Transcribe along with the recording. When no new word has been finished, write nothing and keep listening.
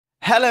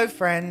Hello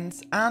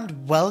friends,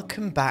 and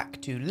welcome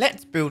back to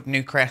Let's Build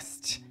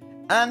Newcrest,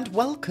 and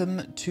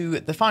welcome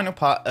to the final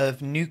part of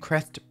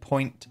Newcrest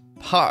Point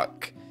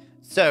Park.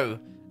 So,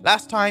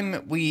 last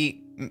time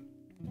we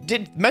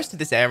did most of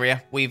this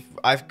area.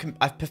 I've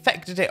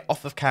perfected it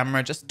off of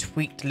camera, just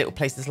tweaked little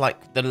places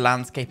like the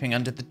landscaping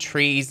under the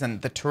trees and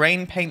the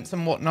terrain paints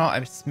and whatnot.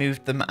 I've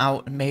smoothed them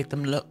out and made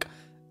them look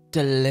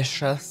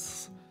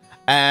delicious.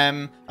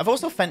 I've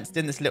also fenced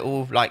in this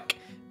little like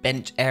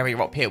bench area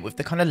up here with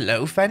the kind of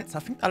low fence. I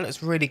think that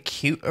looks really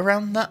cute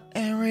around that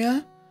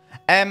area.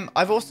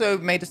 I've also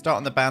made a start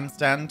on the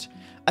bandstand.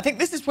 I think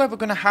this is where we're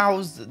going to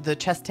house the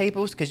chess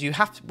tables, because you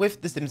have to,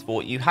 with the Sims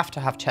 4, you have to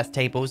have chess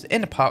tables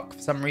in a park for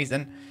some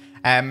reason.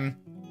 I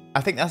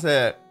think that's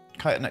a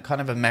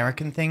kind of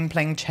American thing,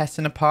 playing chess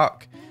in a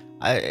park.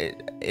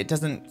 It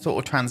doesn't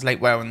sort of translate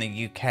well in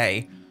the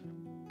UK.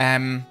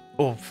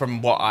 Or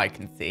from what I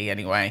can see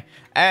anyway.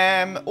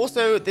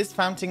 Also, this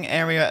fountain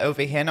area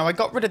over here. Now, I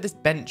got rid of this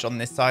bench on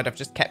this side. I've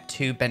just kept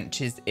two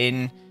benches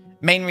in.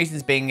 Main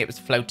reasons being it was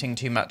floating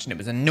too much and it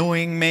was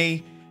annoying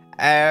me.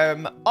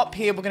 Up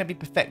here, we're going to be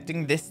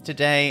perfecting this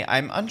today.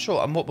 I'm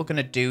unsure on what we're going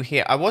to do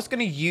here. I was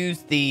going to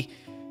use the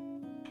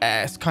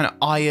kind of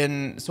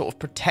iron sort of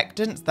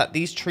protectants that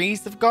these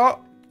trees have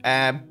got.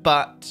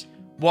 But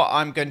what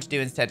I'm going to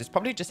do instead is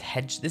probably just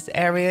hedge this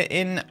area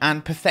in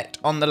and perfect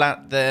on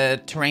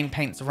the terrain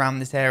paints around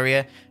this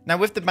area. Now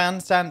with the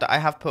bandstand, I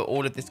have put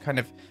all of this kind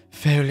of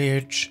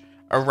foliage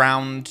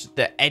around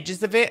the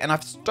edges of it, and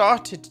I've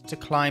started to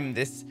climb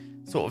this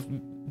sort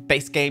of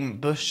base game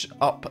bush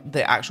up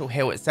the actual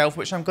hill itself,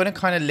 which I'm going to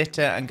kind of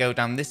litter and go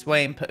down this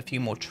way and put a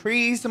few more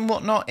trees and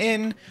whatnot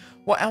in.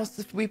 What else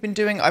have we been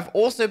doing? I've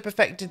also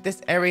perfected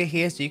this area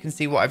here so you can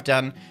see what I've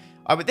done.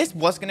 This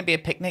was going to be a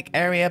picnic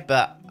area,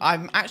 but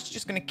I'm actually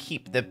just going to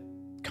keep the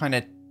kind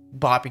of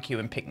barbecue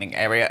and picnic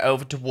area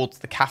over towards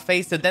the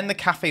cafe. So then the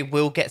cafe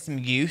will get some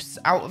use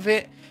out of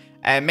it.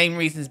 Main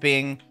reasons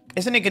being,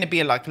 it's only going to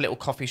be like a little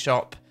coffee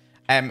shop.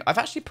 I've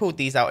actually pulled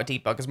these out of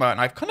debug as well,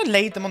 and I've kind of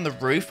laid them on the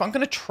roof. I'm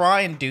going to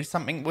try and do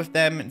something with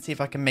them and see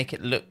if I can make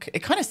it look,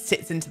 it kind of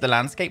sits into the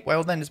landscape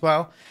well then as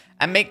well,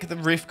 and make the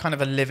roof kind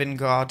of a living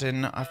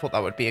garden. I thought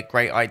that would be a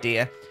great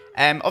idea.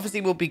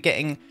 Obviously, we'll be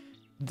getting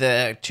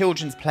the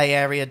children's play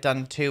area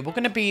done too. We're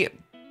going to be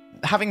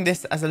having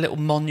this as a little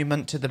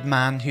monument to the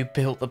man who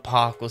built the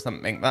park or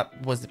something.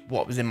 That was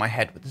what was in my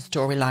head with the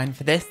storyline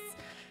for this.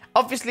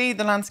 Obviously,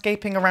 the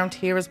landscaping around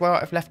here as well.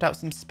 I've left out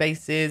some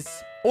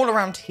spaces all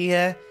around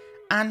here,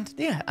 and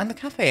yeah, and the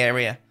cafe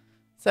area.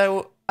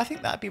 So I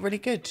think that'd be really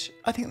good.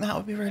 I think that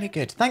would be really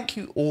good. Thank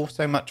you all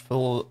so much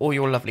for all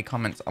your lovely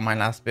comments on my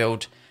last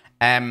build.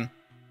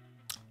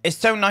 It's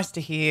so nice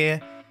to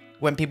hear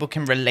when people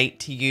can relate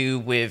to you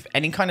with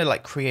any kind of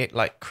like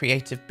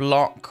creative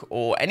block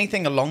or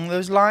anything along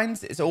those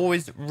lines. It's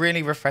always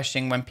really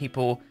refreshing when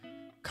people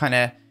kind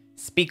of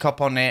speak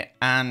up on it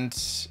and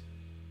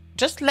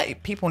just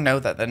let people know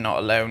that they're not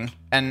alone.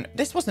 And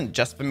this wasn't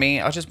just for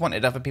me. I just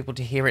wanted other people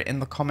to hear it in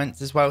the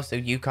comments as well, so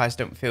you guys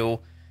don't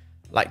feel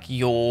like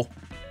you're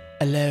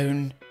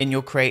alone in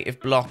your creative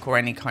block or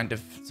any kind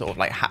of sort of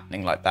like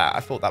happening like that. I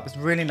thought that was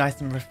really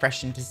nice and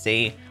refreshing to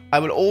see. I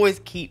will always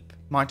keep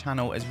my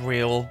channel as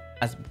real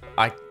as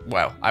I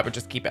would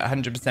just keep it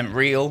 100%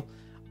 real.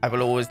 I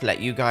will always let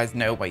you guys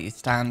know where you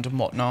stand and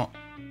whatnot.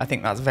 I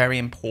think that's very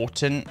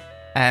important,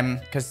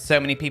 because so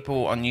many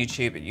people on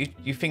YouTube,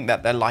 you think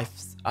that their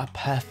lives are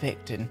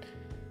perfect and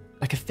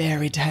like a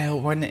fairy tale,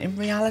 when in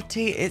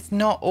reality it's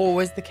not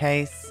always the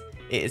case.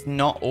 It is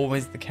not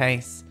always the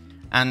case,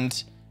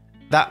 and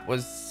that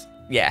was,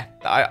 yeah,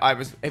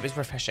 it was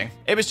refreshing.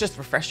 It was just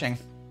refreshing.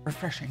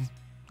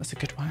 That's a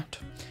good word.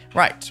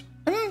 Right.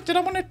 Did I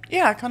want to?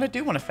 Yeah, I kind of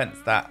do want to fence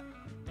that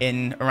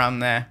in around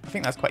there. I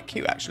think that's quite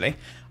cute, actually.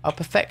 I'll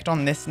perfect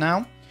on this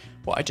now.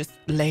 What I just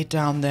laid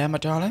down there, my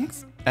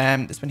darlings.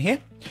 This one here.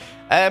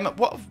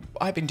 What have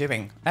I been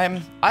doing?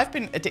 I've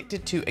been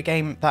addicted to a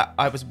game that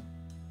I was,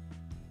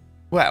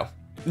 well,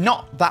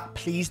 not that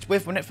pleased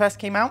with when it first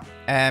came out.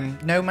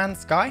 No Man's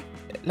Sky.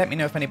 Let me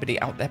know if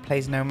anybody out there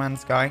plays No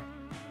Man's Sky.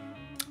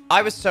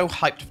 I was so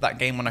hyped for that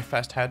game when I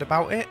first heard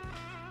about it.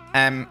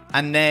 And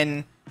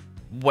then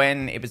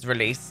when it was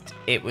released,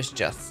 it was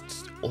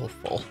just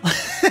awful.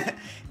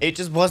 It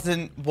just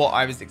wasn't what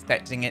I was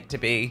expecting it to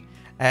be.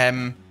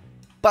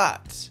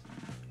 But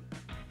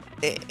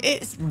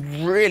it's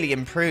really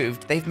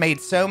improved. They've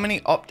made so many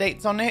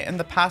updates on it in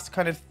the past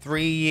kind of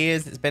 3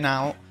 years it's been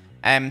out.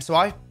 So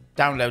I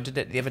downloaded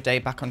it the other day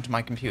back onto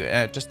my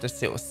computer just to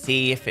sort of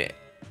see if it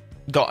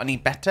got any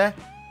better.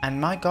 And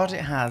my God,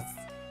 it has.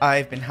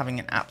 I've been having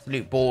an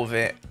absolute ball with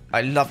it.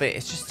 I love it.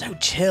 It's just so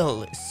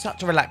chill. It's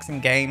such a relaxing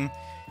game.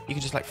 You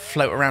can just like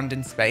float around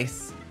in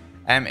space.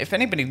 If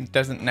anybody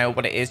doesn't know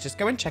what it is, just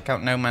go and check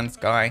out No Man's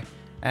Sky.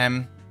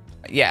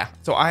 Yeah,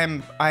 so I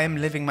am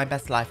living my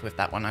best life with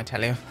that one, I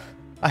tell you.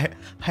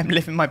 I'm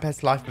living my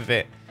best life with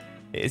it.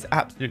 It is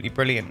absolutely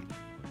brilliant.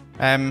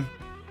 Yeah,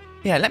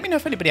 let me know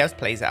if anybody else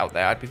plays it out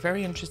there. I'd be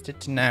very interested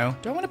to know.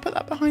 Do I want to put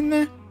that behind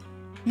there?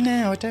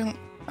 No, I don't.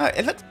 Oh,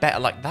 it looks better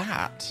like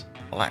that.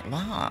 Like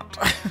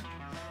that.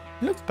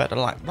 It looks better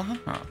like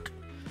that.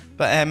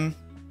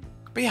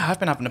 But yeah, I've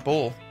been having a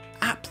ball.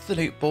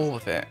 Absolute ball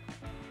with it.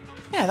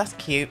 Yeah, that's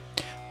cute.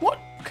 What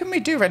can we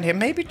do around here?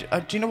 Maybe, do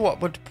you know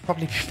what would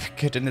probably be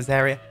good in this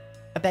area?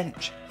 A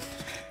bench.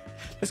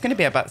 There's going to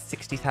be about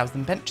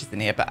 60,000 benches in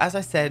here. But as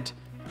I said,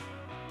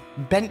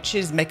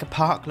 benches make a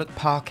park look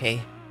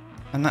parky.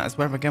 And that is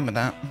where we're going with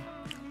that.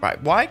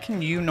 Right, why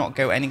can you not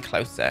go any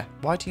closer?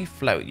 Why do you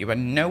float? You are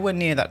nowhere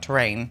near that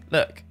terrain.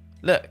 Look,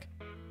 look.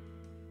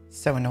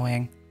 So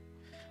annoying.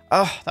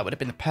 Oh, that would have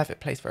been the perfect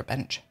place for a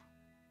bench.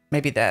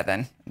 Maybe there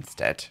then,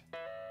 instead.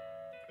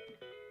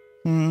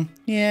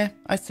 Yeah,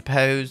 I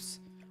suppose.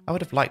 I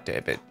would have liked it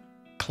a bit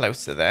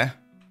closer there.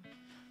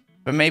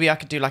 But maybe I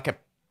could do like a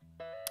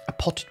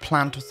potted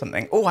plant or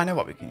something. Oh, I know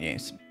what we can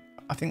use.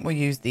 I think we'll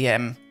use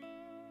the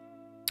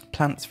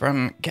plants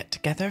from Get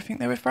Together, I think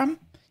they were from.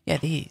 Yeah,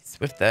 these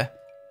with the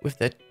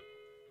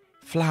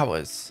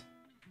flowers.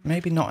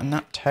 Maybe not in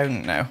that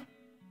tone, no.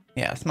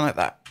 Yeah, something like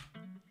that.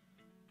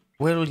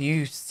 Will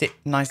you sit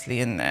nicely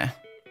in there?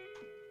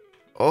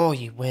 Oh,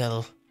 you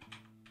will.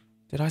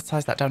 Did I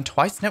size that down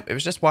twice? Nope, it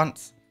was just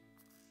once.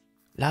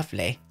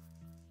 Lovely.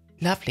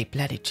 Lovely,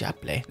 bloody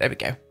jubbly. There we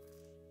go.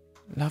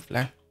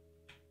 Lovely.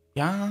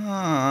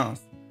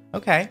 Yes.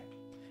 Okay.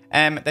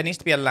 There needs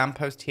to be a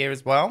lamppost here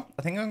as well.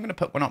 I think I'm going to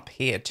put one up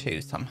here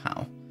too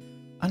somehow.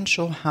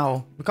 Unsure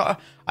how.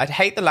 I'd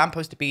hate the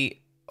lamppost to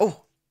be...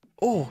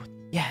 Oh,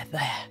 yeah,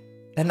 there.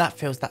 Then that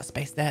fills that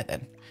space there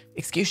then.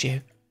 Excuse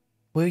you.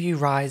 Will you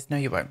rise? No,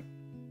 you won't.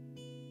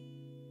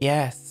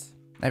 Yes.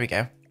 There we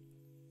go.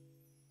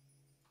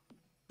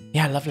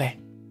 Yeah, lovely.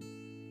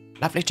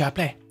 Lovely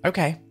jubbly.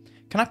 Okay.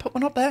 Can I put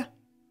one up there?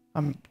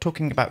 I'm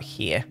talking about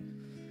here.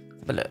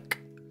 Let's have a look.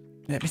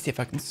 Let me see if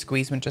I can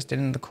squeeze one just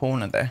in the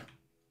corner there.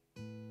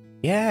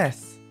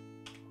 Yes.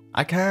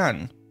 I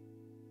can.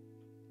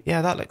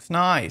 Yeah, that looks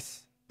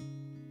nice.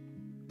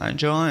 I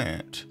enjoy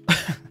it.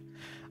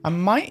 I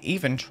might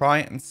even try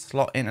and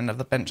slot in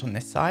another bench on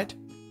this side.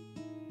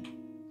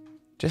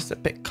 Just a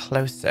bit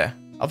closer.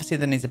 Obviously,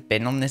 there needs a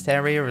bin on this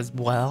area as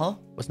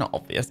well. Well, it's not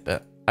obvious,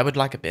 but I would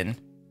like a bin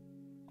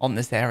on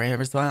this area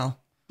as well.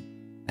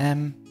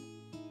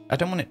 I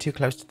don't want it too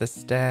close to the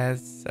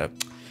stairs, so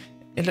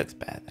it looks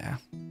better there.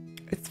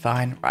 It's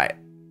fine. Right.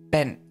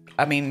 Bin.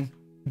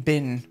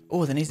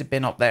 Oh, there needs a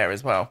bin up there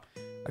as well.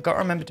 I got to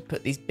remember to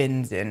put these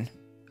bins in.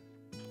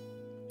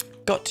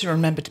 Got to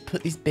remember to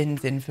put these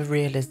bins in for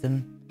realism.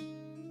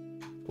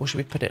 Or should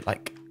we put it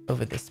like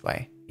over this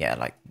way? Yeah,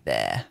 like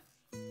there.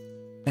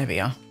 There we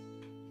are.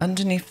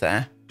 Underneath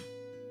there.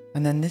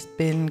 And then this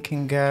bin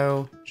can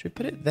go... Should we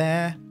put it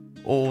there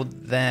or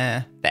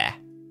there? There.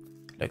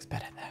 Looks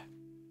better there.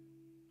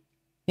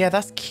 Yeah,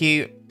 that's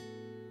cute.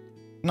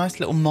 Nice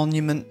little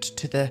monument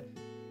to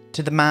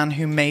the man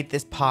who made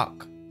this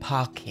park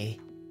parky.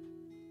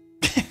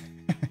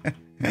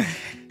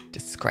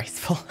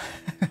 Disgraceful.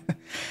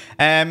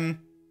 I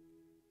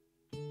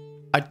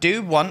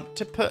do want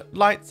to put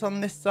lights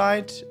on this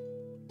side.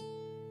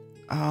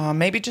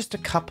 Maybe just a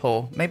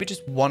couple. Maybe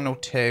just one or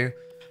two.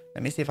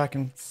 Let me see if I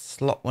can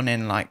slot one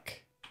in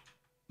like...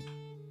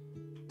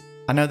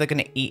 I know they're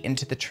going to eat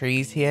into the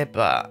trees here,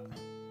 but...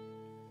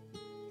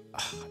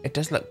 it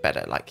does look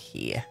better like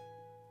here.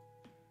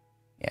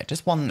 Yeah,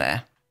 just one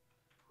there.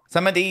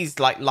 Some of these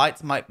like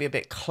lights might be a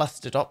bit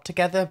clustered up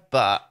together,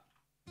 but...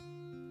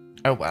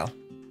 oh well.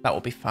 That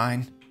will be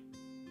fine.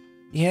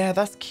 Yeah,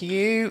 that's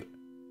cute.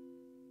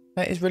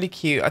 That is really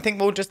cute. I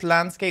think we'll just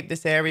landscape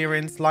this area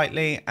in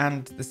slightly,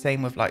 and the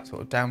same with like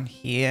sort of down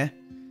here.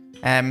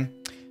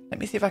 Let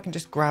me see if I can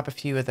just grab a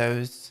few of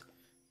those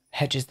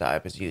hedges that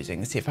I was using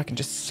and see if I can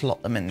just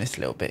slot them in this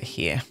little bit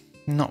here.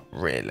 Not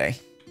really.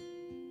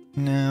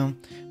 No.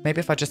 Maybe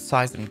if I just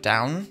size them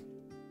down.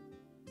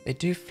 They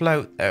do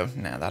float though.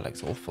 No, that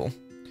looks awful.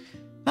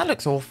 That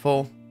looks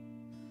awful.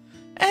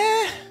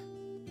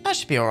 That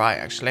should be alright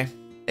actually.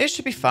 It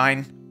should be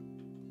fine.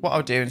 What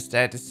I'll do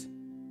instead is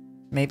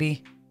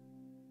maybe...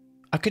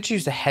 I could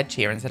use a hedge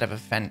here instead of a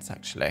fence,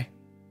 actually.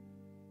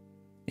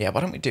 Yeah,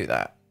 why don't we do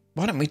that?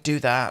 Why don't we do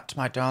that,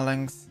 my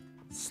darlings?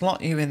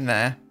 Slot you in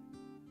there.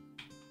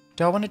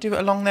 Do I want to do it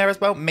along there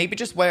as well? Maybe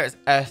just where it's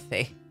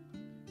earthy.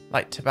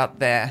 Like to about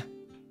there.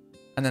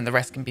 And then the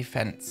rest can be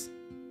fence.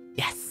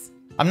 Yes.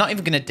 I'm not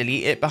even going to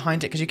delete it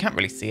behind it because you can't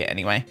really see it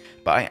anyway.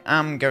 But I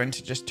am going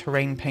to just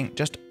terrain paint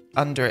just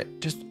under it.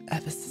 Just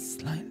ever so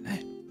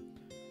slightly.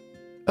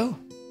 Oh.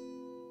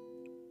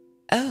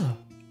 Oh.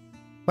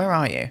 Where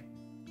are you?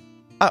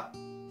 Oh.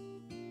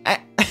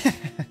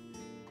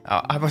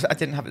 Oh, I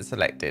didn't have it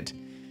selected.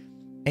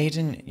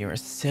 Aiden, you're a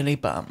silly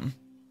bum.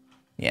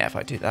 Yeah, if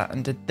I do that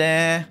under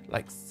there,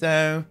 like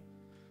so.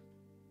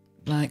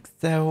 Like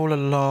so, all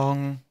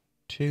along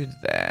to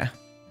there.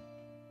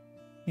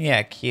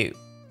 Yeah, cute.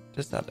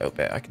 Just that little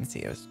bit. I can see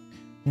it was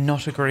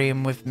not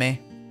agreeing with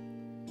me.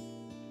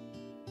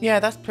 Yeah,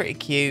 that's pretty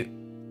cute.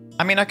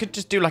 I mean, I could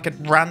just do like a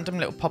random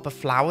little pop of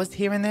flowers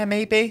here and there,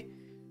 maybe.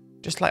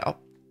 Just like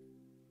up.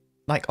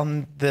 Like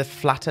on the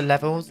flatter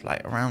levels,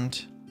 like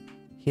around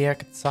here. I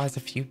could size a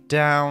few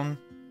down.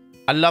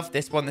 I love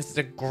this one. This is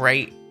a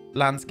great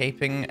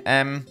landscaping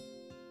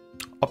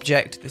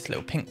object, this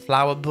little pink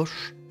flower bush.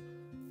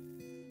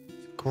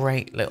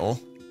 Great little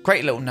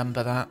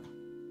number, that.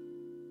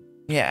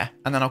 Yeah,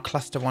 and then I'll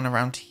cluster one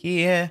around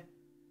here.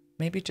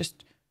 Maybe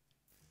just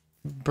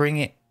bring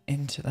it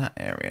into that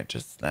area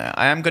just there.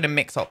 I am going to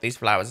mix up these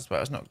flowers as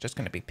well. It's not just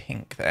going to be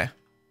pink there.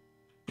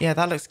 Yeah,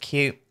 that looks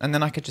cute. And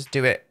then I could just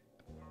do it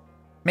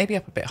maybe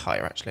up a bit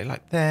higher, actually,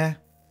 like there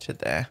to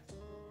there.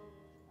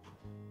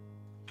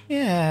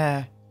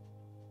 Yeah.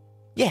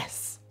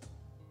 Yes.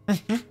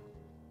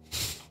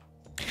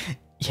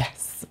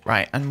 Yes.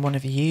 Right, and one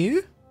of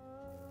you.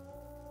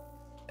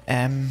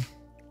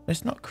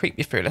 Let's not creep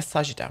you through. Let's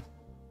size you down.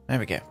 There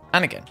we go.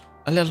 And again,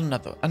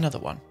 another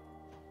one.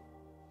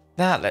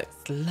 That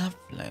looks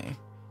lovely.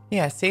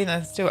 Yeah, see,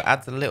 that still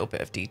adds a little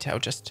bit of detail.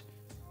 Just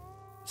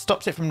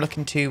stops it from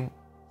looking too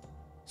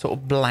sort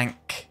of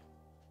blank.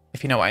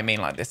 If you know what I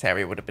mean, like this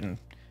area would have been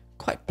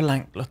quite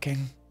blank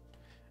looking.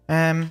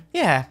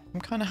 Yeah,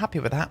 I'm kind of happy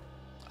with that.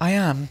 I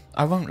am.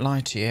 I won't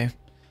lie to you.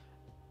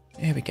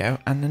 Here we go.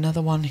 And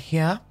another one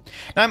here.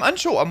 Now, I'm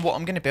unsure on what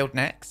I'm going to build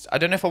next. I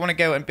don't know if I want to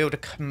go and build a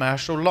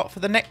commercial lot for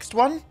the next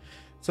one.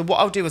 So what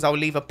I'll do is I'll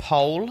leave a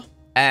poll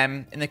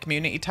in the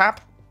community tab.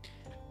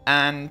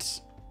 And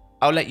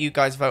I'll let you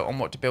guys vote on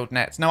what to build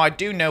next. Now, I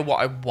do know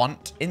what I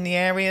want in the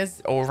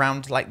areas or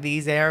around like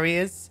these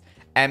areas.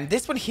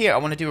 This one here, I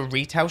want to do a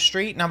retail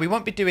street. Now, we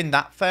won't be doing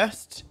that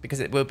first because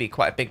it will be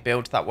quite a big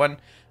build, that one.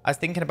 I was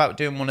thinking about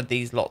doing one of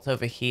these lots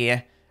over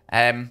here.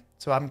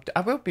 So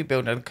I will be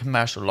building a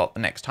commercial lot the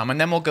next time. And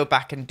then we'll go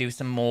back and do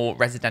some more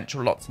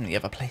residential lots in the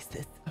other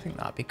places. I think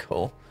that'd be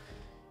cool.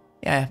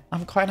 Yeah,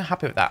 I'm kind of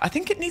happy with that. I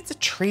think it needs a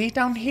tree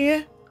down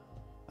here.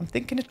 I'm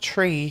thinking a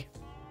tree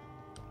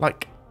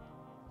like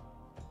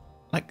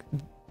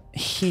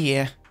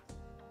here.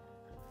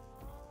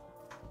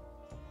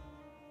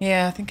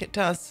 Yeah, I think it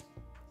does.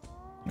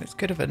 It's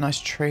good of a nice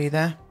tree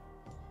there.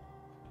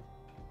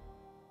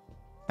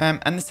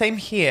 And the same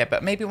here,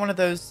 but maybe one of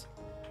those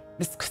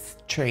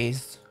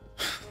trees.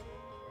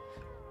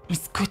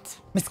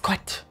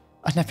 Misquit.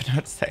 I never know how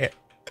to say it.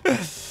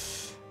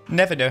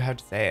 Never know how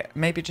to say it.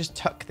 Maybe just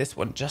tuck this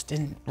one just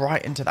in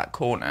right into that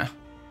corner.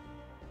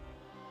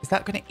 Is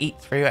that going to eat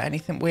through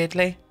anything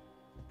weirdly?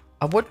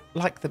 I would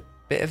like the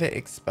bit of it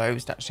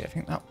exposed, actually. I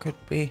think that could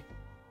be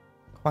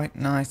quite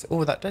nice.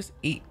 Oh, that does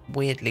eat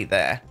weirdly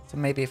there. So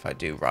maybe if I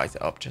do rise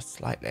it up just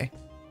slightly.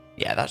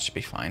 Yeah, that should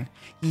be fine.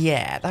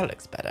 Yeah, that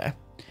looks better.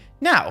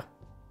 Now,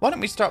 why don't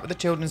we start with the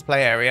children's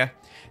play area?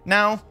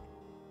 Now,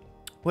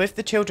 with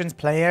the children's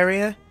play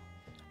area,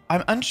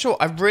 I'm unsure.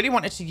 I really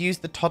wanted to use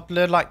the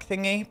toddler-like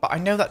thingy, but I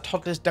know that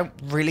toddlers don't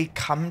really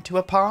come to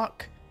a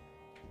park.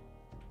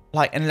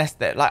 Like, unless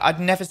they're... Like, I'd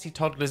never see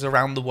toddlers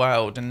around the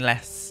world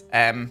unless...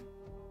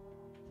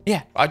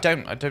 Yeah, I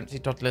don't see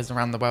toddlers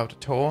around the world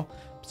at all.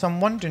 So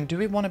I'm wondering, do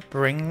we want to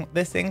bring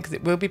this in? Because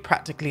it will be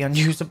practically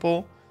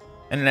unusable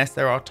unless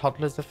there are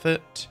toddlers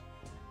afoot.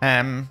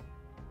 I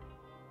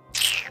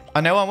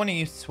know I want to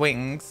use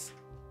swings.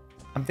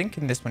 I'm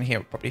thinking this one here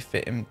would probably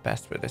fit in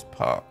best with this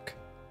park.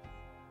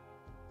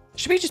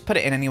 Should we just put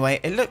it in anyway?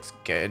 It looks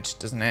good,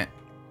 doesn't it?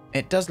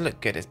 It does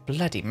look good. It's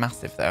bloody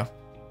massive, though.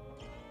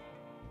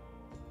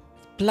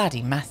 It's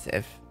bloody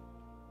massive.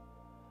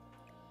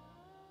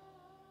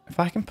 If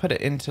I can put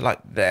it into, like,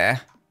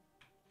 there.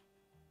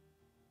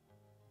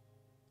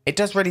 It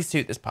does really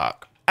suit this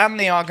park. And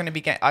they are going to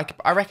be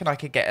I reckon I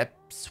could get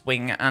a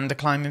swing and a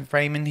climbing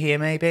frame in here,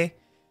 maybe.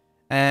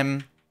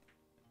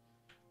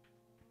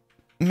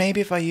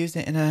 Maybe if I use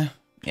it in a...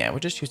 Yeah, we'll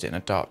just use it in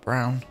a dark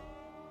brown.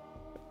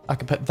 I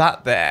can put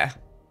that there.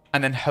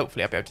 And then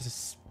hopefully I'll be able to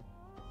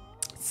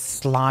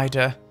slide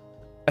a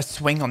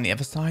swing on the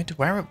other side.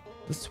 Where are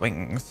the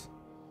swings?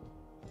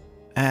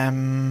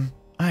 I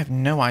have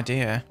no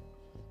idea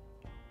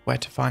where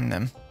to find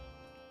them.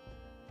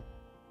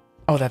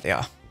 Oh, there they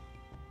are.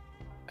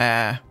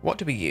 What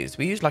do we use?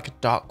 We used like a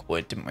dark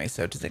wood, didn't we?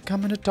 So does it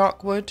come in a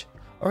dark wood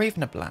or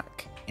even a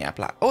black? Yeah,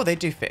 black. Oh, they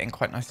do fit in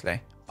quite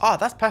nicely. Oh,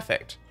 that's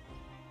perfect.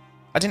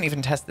 I didn't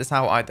even test this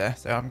out either,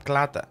 so I'm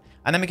glad that...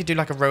 And then we could do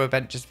like a row of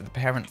benches for the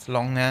parents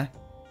along there.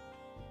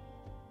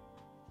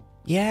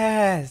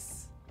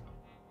 Yes.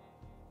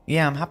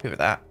 Yeah, I'm happy with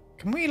that.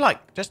 Can we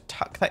like just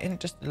tuck that in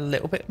just a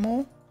little bit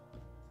more?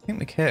 I think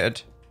we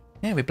could.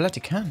 Yeah, we bloody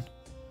can.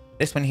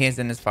 This one here's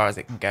in as far as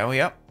it can go,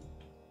 yep.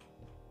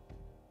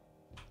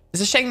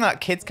 It's a shame that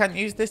kids can't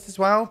use this as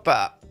well,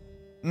 but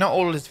not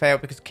all has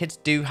failed because kids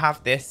do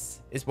have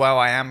this as well.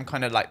 I am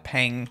kind of like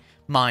paying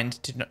mind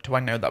to I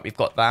know that we've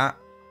got that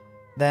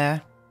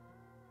there.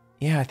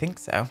 Yeah, I think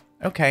so.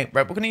 Okay,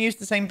 right, we're going to use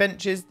the same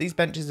benches. These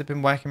benches have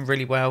been working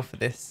really well for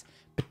this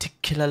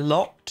particular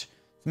lot.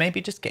 So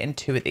maybe just getting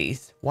two of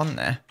these. One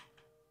there.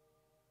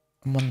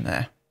 And one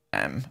there.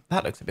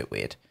 That looks a bit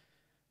weird.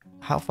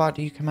 How far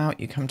do you come out?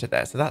 You come to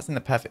there. So that's in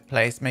the perfect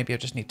place. Maybe I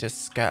just need to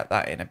skirt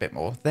that in a bit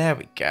more. There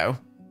we go.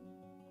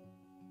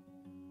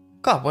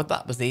 God, well,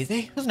 that was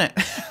easy, wasn't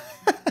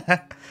it?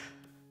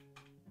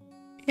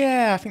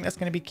 Yeah, I think that's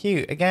going to be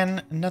cute.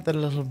 Again, another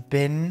little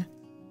bin.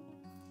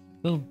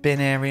 Little bin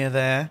area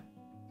there.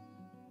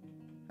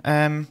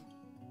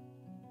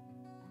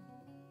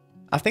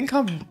 I think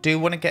I do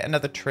want to get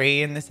another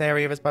tree in this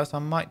area as well, so I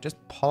might just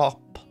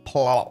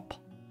plonk.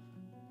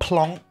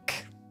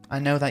 I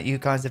know that you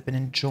guys have been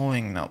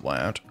enjoying that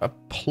word.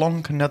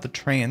 Plonk another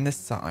tree in this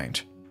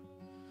side.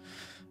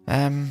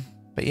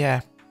 But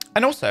yeah.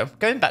 And also,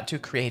 going back to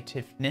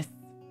creativeness,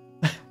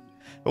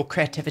 or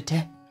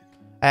creativity,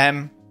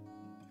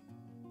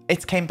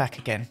 it's came back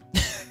again.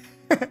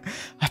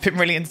 I've been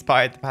really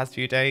inspired the past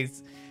few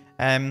days.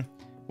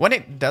 When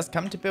it does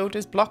come to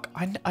builder's block,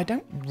 I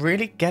don't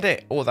really get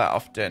it all that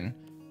often.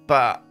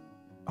 But,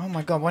 oh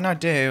my god, when I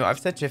do, I've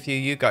said to a few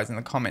of you guys in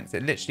the comments,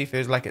 it literally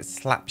feels like it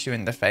slaps you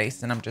in the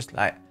face. And I'm just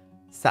like,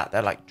 sat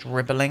there like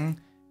dribbling,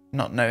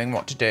 not knowing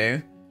what to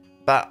do.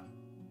 But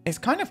it's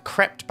kind of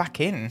crept back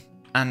in.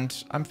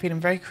 And I'm feeling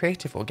very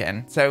creative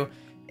again. So,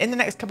 in the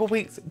next couple of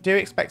weeks, do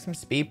expect some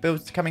speed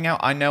builds coming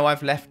out. I know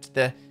I've left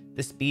the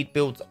speed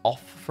builds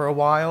off for a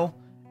while.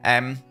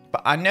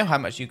 But I know how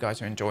much you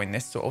guys are enjoying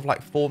this sort of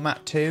like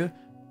format too.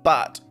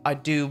 But I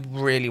do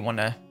really want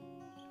to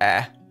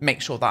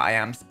make sure that I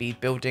am speed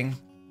building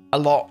a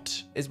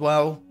lot as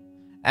well.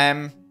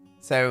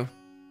 So,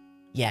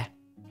 yeah.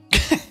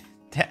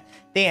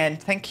 The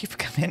end. Thank you for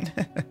coming.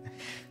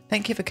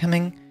 Thank you for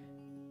coming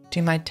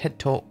to my TED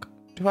Talk.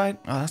 Oh,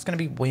 that's going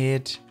to be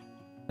weird.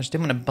 I just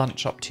didn't want to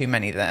bunch up too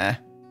many there.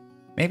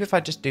 Maybe if I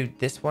just do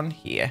this one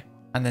here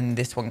and then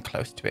this one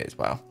close to it as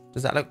well.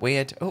 Does that look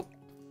weird? Oh.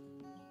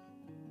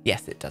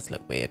 Yes, it does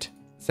look weird.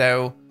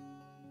 So,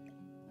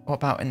 what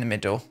about in the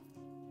middle?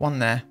 One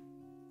there.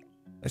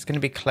 It's going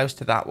to be close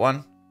to that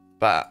one,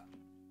 but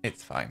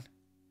it's fine.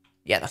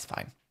 Yeah, that's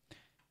fine.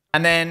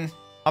 And then,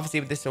 obviously,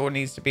 this all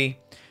needs to be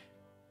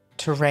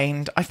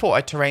terrained. I thought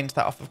I terrained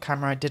that off of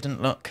camera. I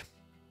didn't look.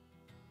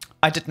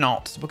 I did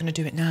not. So we're going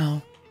to do it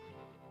now.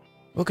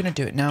 We're going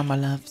to do it now, my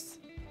loves.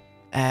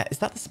 Is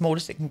that the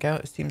smallest it can go?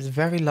 It seems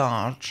very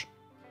large.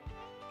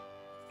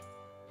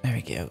 There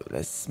we go.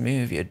 Let's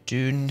smooth your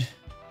dune.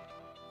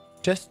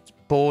 Just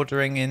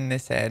bordering in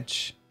this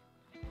edge.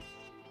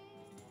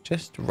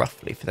 Just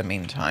roughly for the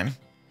meantime.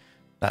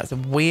 That's a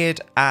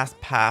weird ass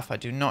path. I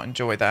do not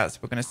enjoy that. So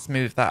we're going to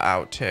smooth that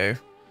out too.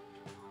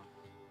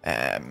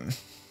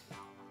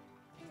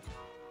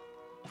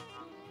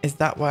 Is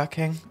that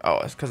working? Oh,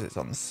 it's because it's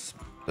on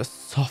the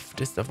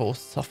softest of all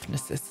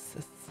softnesses.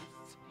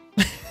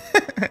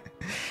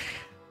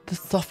 The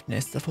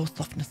softness of all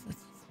softnesses.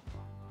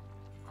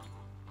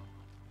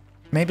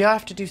 Maybe I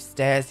have to do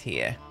stairs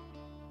here.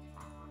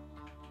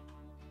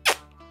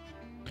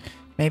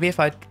 Maybe if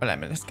I... Well,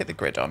 let's get the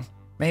grid on.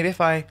 Maybe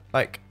if I,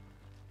 like,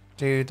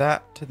 do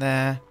that to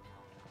there.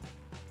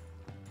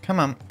 Come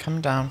on, come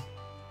down.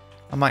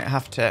 I might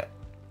have to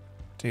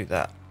do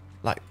that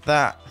like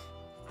that.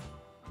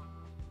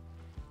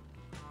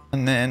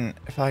 And then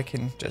if I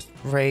can just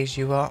raise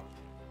you up.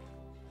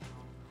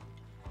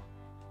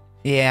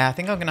 Yeah, I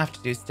think I'm going to have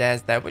to do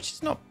stairs there, which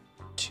is not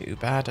too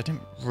bad. I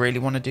didn't really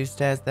want to do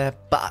stairs there,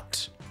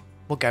 but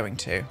we're going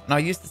to. And I'll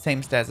use the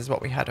same stairs as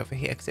what we had over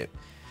here because it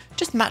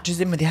just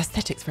matches in with the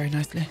aesthetics very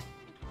nicely.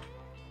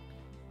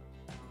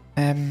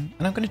 And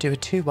I'm going to do a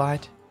 2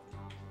 wide.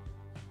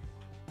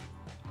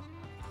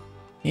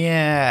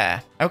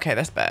 Yeah. Okay,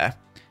 that's better.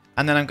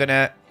 And then I'm going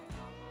to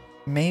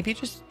maybe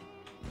just...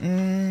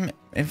 in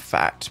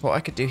fact, what I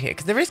could do here,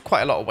 because there is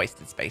quite a lot of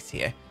wasted space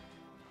here.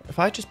 If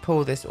I just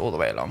pull this all the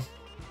way along.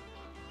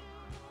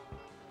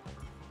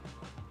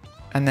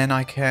 And then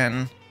I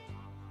can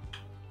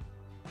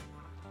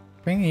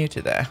bring you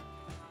to there.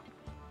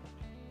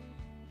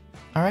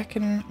 I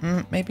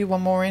reckon maybe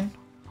one more in.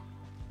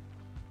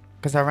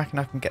 Because I reckon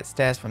I can get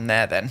stairs from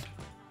there then.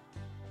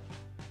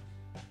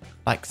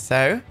 Like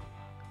so.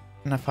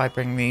 And if I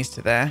bring these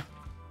to there.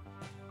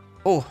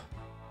 Oh,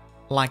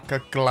 like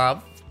a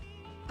glove.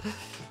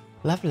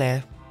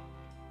 Lovely.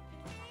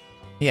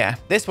 Yeah,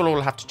 this will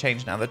all have to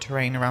change now, the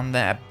terrain around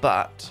there.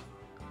 But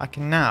I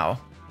can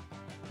now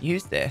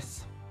use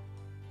this.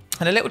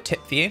 And a little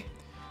tip for you.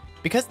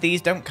 Because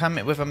these don't come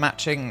with a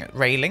matching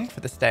railing for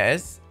the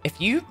stairs,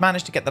 if you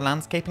manage to get the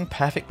landscaping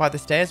perfect by the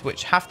stairs,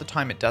 which half the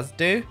time it does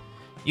do,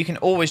 you can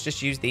always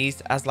just use these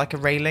as like a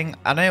railing.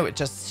 I know it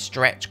just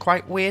stretch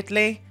quite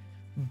weirdly,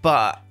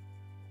 but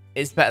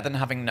it's better than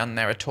having none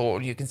there at all.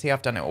 You can see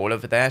I've done it all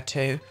over there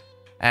too.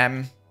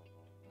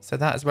 So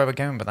that is where we're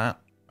going with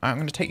that. I'm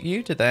going to take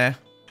you to there.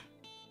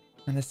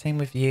 And the same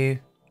with you.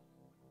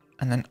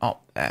 And then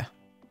up there.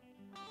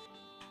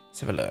 Let's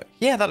have a look.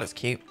 Yeah, that looks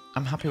cute.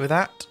 I'm happy with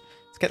that.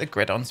 Let's get the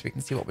grid on so we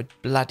can see what we're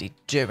bloody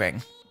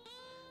doing.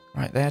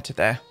 Right there to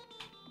there.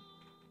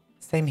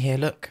 Same here,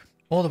 look.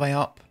 All the way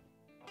up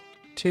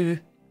to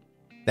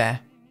there.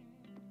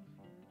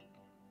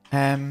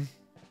 Yeah.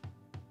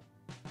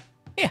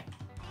 Yeah,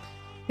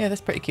 that's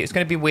pretty cute. It's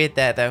going to be weird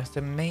there, though.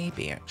 So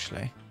maybe,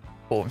 actually.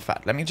 Or, in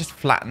fact, let me just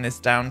flatten this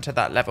down to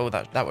that level.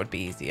 That would be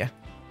easier.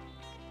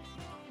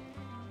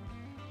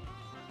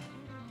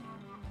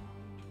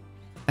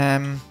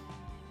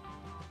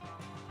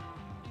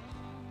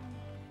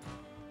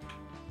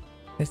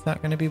 Is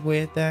that going to be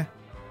weird there?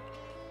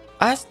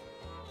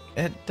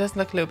 It does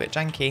look a little bit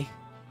janky.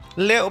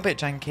 Little bit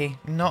janky.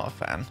 Not a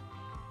fan.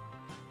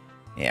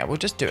 Yeah, we'll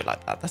just do it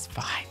like that. That's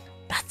fine.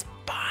 That's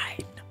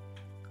fine.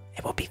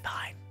 It will be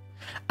fine.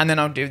 And then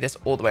I'll do this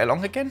all the way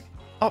along again.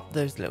 Up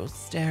those little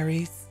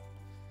stairies.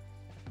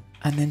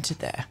 And then to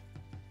there.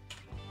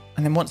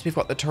 And then once we've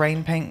got the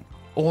terrain paint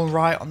all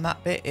right on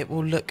that bit, it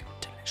will look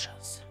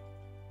delicious.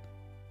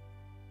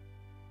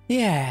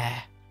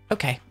 Yeah.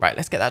 Okay, right,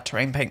 let's get that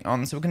terrain paint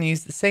on. So we're going to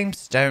use the same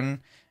stone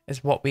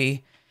as what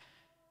we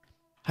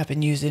have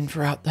been using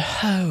throughout the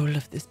whole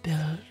of this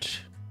build.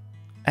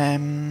 What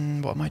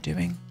am I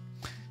doing?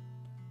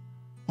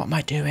 What am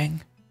I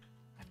doing?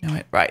 I have no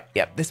idea. Right,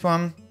 yep, this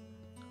one.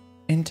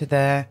 Into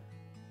there.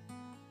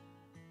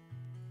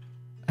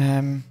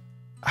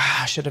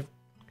 I should have...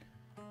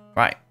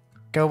 Right,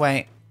 go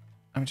away.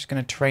 I'm just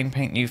going to terrain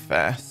paint you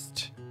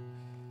first.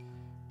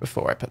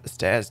 Before I put the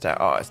stairs down.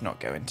 Oh, it's not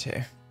going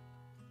to.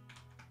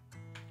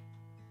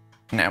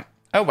 No.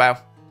 Oh,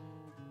 well.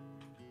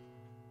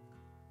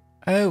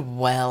 Oh,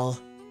 well.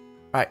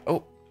 Right.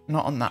 Oh,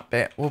 not on that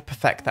bit. We'll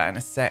perfect that in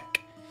a sec.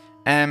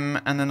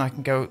 And then I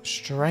can go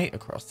straight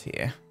across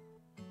here.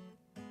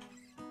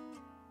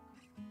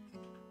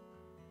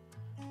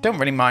 Don't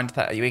really mind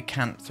that you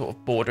can't sort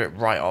of border it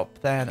right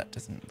up there. That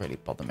doesn't really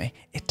bother me.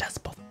 It does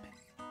bother me.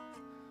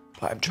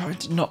 But I'm trying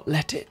to not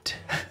let it.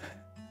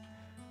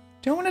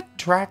 Do I want to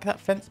drag that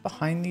fence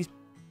behind these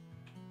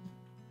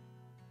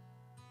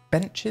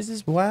benches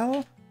as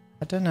well?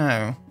 I don't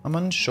know. I'm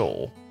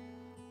unsure.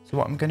 So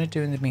what I'm going to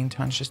do in the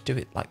meantime is just do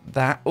it like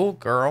that. Oh,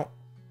 girl.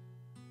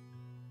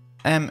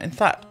 In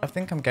fact, I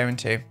think I'm going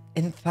to.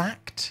 In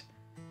fact,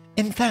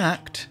 I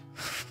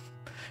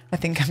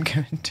think I'm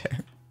going to.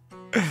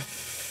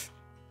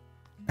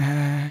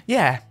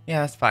 Yeah,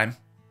 that's fine.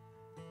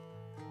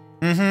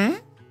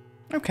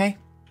 Okay.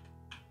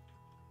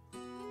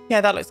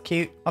 Yeah, that looks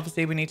cute.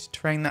 Obviously, we need to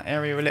terrain that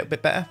area a little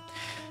bit better.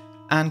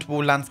 And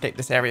we'll landscape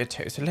this area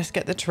too. So let's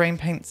get the terrain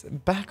paints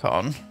back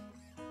on.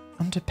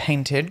 Under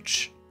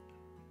paintage.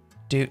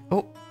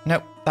 Oh,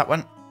 no, that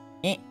one.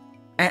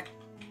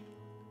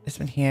 This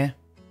one here.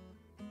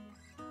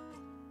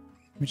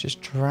 Let me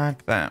just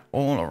drag that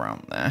all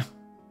around there.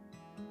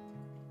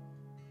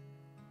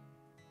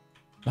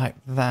 Like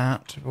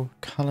that. We'll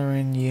colour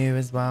in you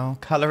as well.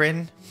 Colour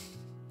in?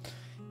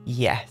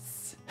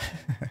 Yes.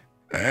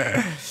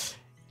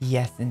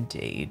 Yes,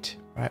 indeed.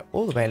 Right,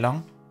 all the way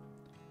along.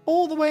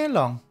 All the way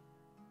along.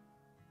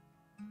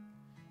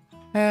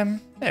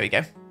 There we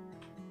go.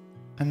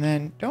 And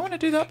then, do I want to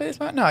do that bit as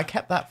well? No, I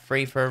kept that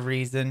free for a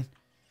reason.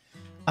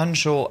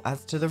 Unsure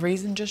as to the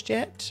reason just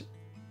yet.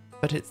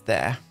 But it's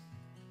there.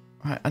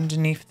 Right,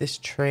 underneath this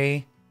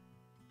tree.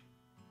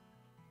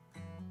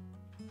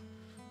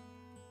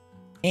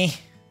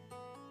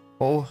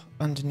 Oh,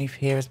 underneath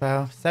here as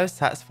well. So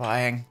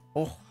satisfying.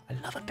 Oh, I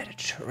love a bit of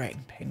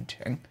terrain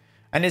painting.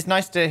 And it's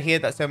nice to hear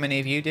that so many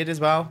of you did as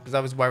well, because I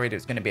was worried it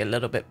was going to be a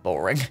little bit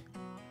boring.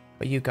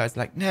 But you guys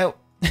are like, no,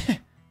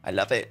 I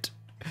love it.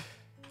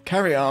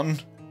 Carry on,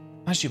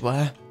 as you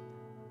were.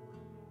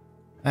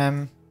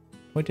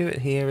 We'll do it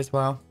here as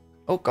well.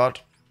 Oh, God.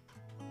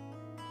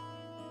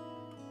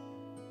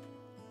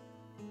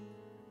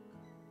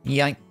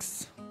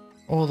 Yikes.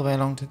 All the way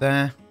along to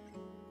there.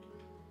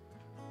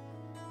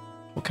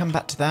 We'll come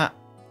back to that.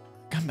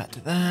 Come back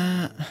to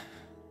that.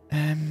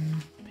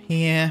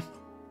 Here.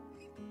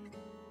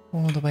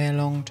 All the way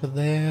along to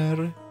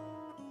there.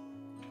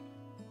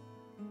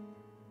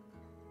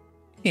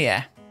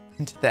 Yeah,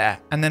 into there.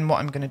 And then what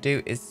I'm going to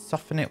do is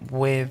soften it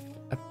with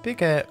a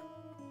bigger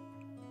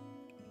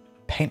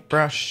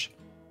paintbrush,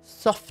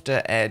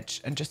 softer edge,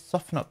 and just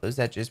soften up those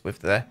edges with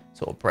the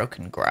sort of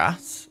broken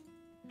grass.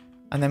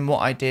 And then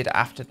what I did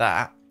after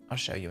that, I'll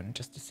show you in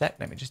just a sec.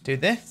 Let me just do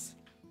this.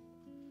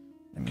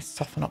 Let me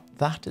soften up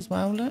that as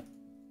well, look.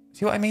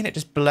 See what I mean? It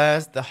just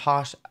blurs the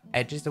harsh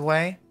edges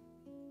away.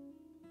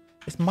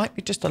 This might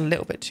be just a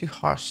little bit too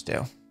harsh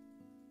still.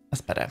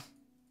 That's better.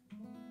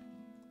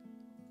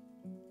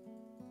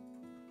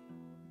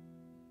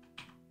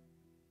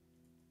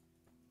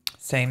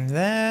 Same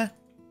there.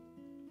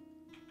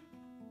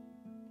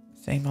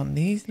 Same on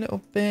these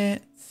little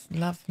bits.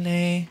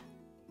 Lovely.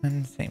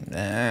 And same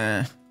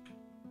there.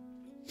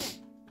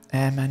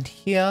 And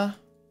here.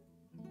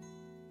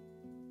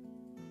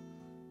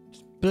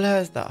 Just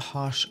blurs that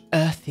harsh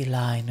earthy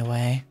line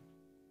away.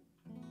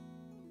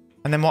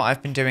 And then what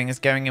I've been doing is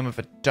going in with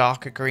a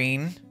darker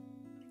green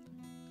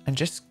and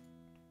just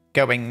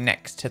going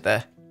next to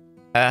the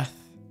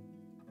earth.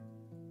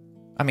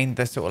 I mean,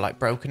 the sort of like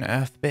broken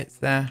earth bits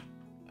there.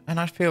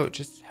 And I feel it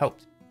just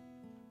helps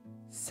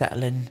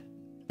settle in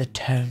the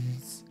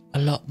tones a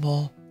lot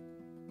more.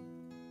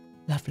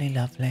 Lovely,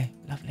 lovely,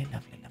 lovely,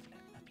 lovely, lovely,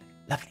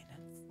 lovely, loveliness.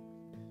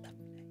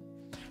 Lovely.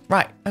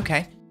 Right,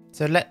 okay.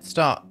 So let's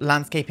start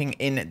landscaping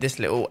in this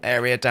little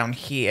area down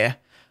here.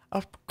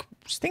 I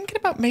was thinking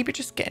about maybe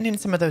just getting in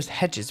some of those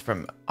hedges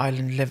from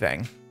Island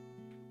Living.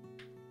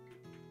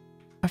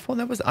 I thought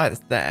there was either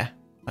there,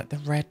 like the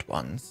red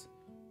ones.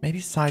 Maybe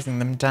sizing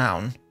them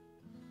down.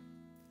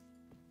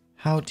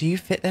 How do you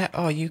fit there?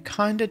 Oh, you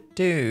kind of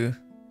do.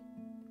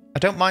 I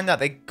don't mind that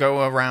they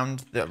go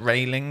around the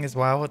railing as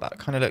well. That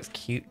kind of looks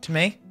cute to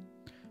me.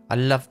 I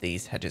love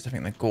these hedges. I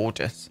think they're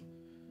gorgeous.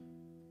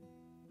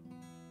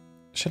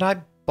 Should I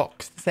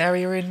box this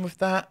area in with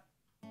that?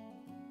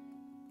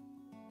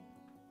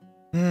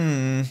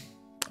 I'm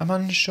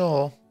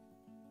unsure.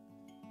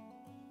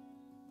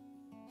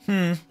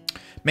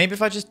 Maybe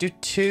if I just do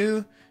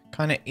 2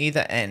 kind of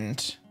either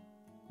end.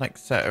 Like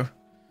so.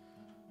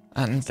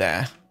 And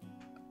there.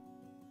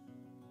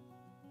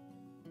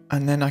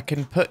 And then I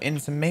can put in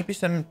maybe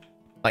some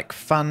like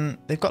fun.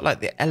 They've got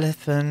like the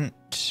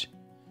elephant.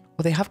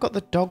 Well, they have got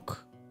the dog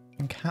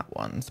and cat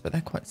ones, but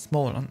they're quite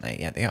small, aren't they?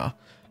 Yeah, they are.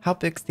 How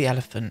big's the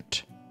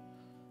elephant?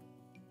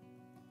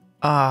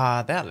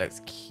 Ah, that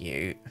looks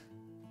cute.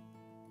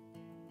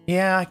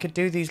 Yeah, I could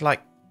do these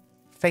like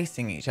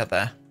facing each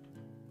other.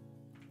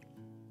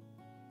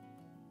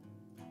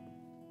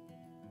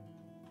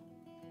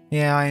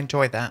 Yeah, I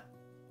enjoy that.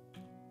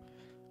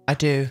 I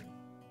do.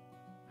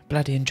 I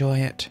bloody enjoy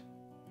it.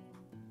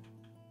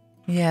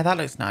 Yeah, that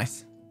looks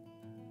nice.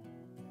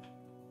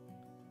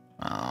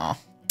 Oh.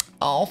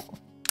 Oh.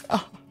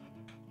 Oh.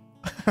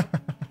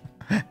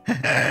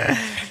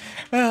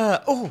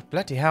 Oh,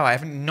 bloody hell. I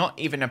haven't not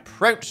even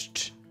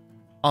approached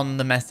on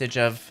the message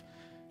of...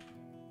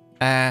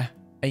 are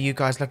you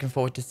guys looking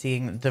forward to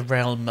seeing the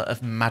Realm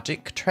of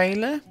Magic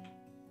trailer?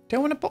 Do I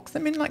want to box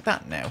them in like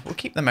that? No. We'll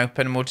keep them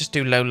open and we'll just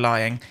do low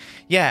lying.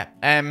 Yeah.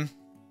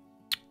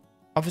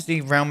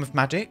 Obviously, Realm of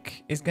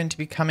Magic is going to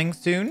be coming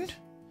soon.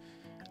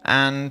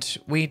 And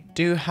we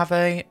do have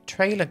a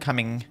trailer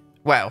coming.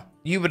 Well,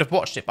 you would have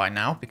watched it by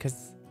now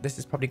because this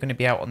is probably going to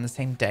be out on the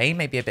same day,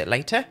 maybe a bit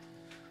later.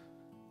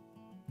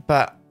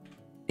 But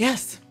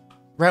yes,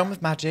 Realm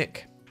of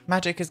Magic.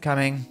 Magic is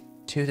coming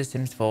to The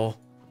Sims 4.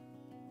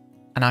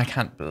 And I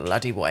can't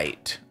bloody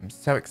wait. I'm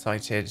so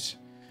excited.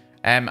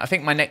 I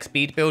think my next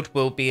speed build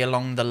will be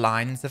along the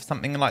lines of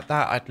something like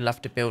that. I'd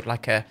love to build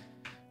like a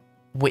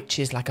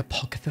witch's like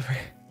apothecary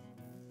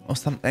or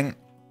something.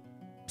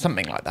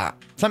 Something like that.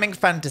 Something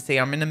fantasy.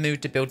 I'm in the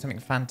mood to build something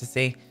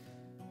fantasy.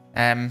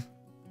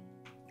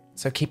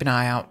 So keep an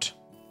eye out.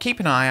 Keep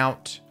an eye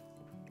out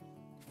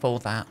for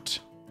that,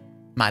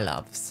 my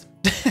loves.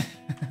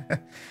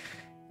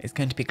 It's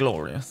going to be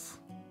glorious.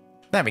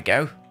 There we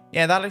go.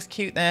 Yeah, that looks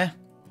cute there.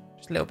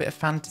 Just a little bit of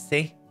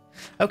fantasy.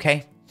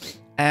 Okay.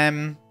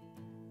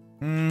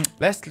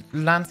 Let's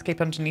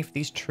landscape underneath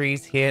these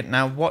trees here.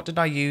 Now, what did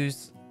I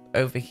use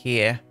over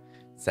here?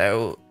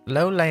 So,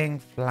 low laying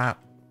flat.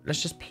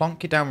 Let's just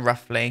plonk it down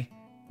roughly.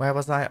 Where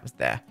was I? It was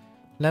there.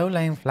 Low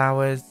laying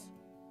flowers.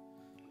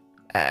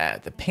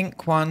 The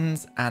pink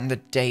ones and the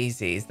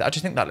daisies. I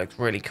just think that looks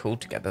really cool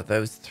together.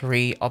 Those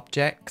 3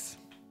 objects.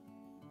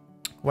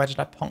 Where did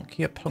I plonk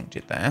you? I plonked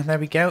it there. There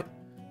we go.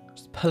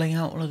 Just pulling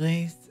out all of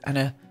these. And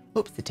a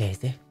whoopsie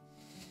daisy.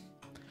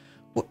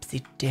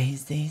 Whoopsie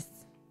daisies.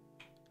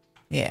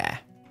 Yeah.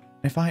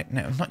 If I...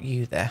 No, not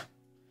you there.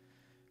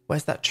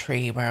 Where's that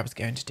tree where I was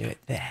going to do it?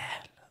 There.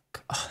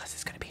 Look. Oh, this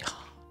is going to be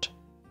hard.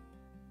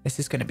 This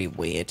is going to be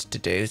weird to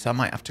do. So I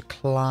might have to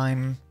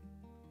climb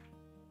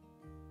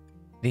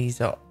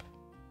these up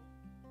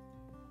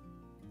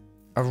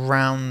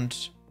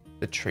around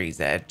the tree's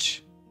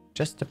edge.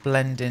 Just to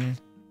blend in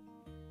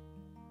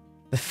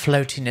the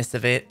floatiness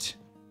of it.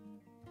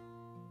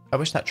 I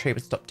wish that tree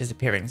would stop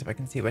disappearing so I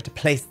can see where to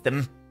place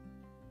them.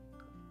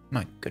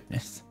 My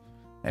goodness.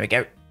 There we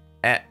go.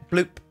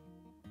 Bloop.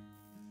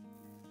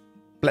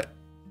 Blip.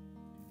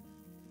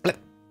 Blip.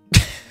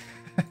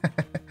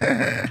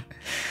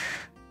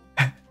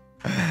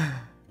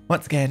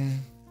 Once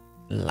again,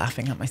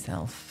 laughing at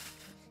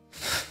myself.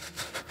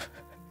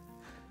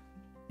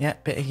 Yeah,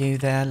 bit of you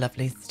there.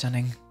 Lovely,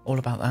 stunning. All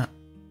about that.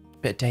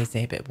 Bit of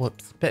daisy, bit of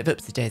whoops. Bit of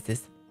whoopsie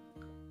daisies.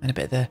 And a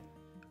bit of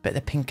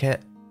the pinker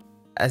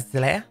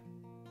azalea.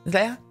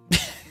 Azalea?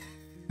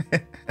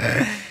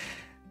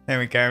 There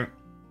we go.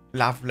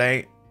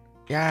 Lovely.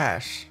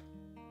 Yes.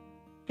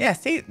 Yeah,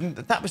 see,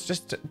 that was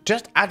just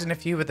adding a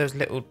few of those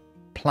little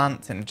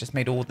plants and just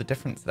made all the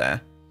difference there.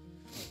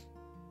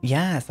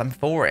 Yes, I'm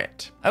for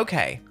it.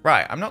 Okay,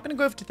 right. I'm not going to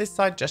go over to this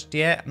side just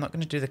yet. I'm not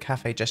going to do the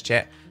cafe just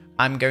yet.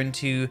 I'm going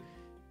to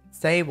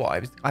say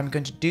I'm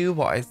going to do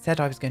what I said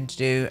I was going to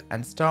do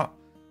and start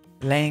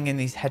laying in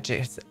these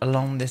hedges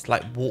along this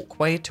like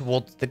walkway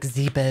towards the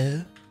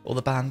gazebo or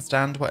the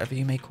bandstand, whatever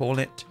you may call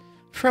it,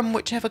 from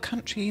whichever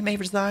country you may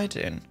reside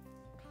in.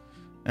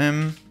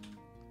 If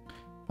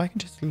I can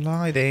just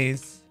lie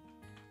these.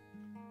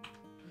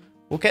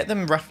 We'll get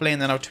them roughly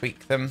and then I'll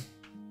tweak them.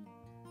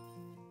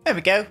 There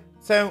we go.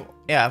 So,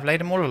 yeah, I've laid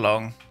them all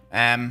along.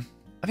 I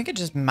think it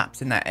just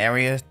maps in that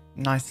area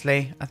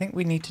nicely. I think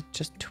we need to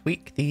just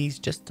tweak these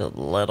just a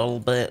little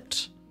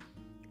bit.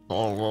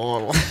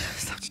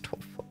 Sounded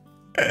awful.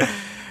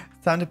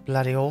 Sounded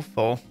bloody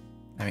awful.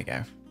 There we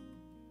go.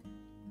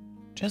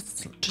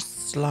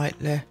 Just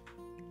slightly.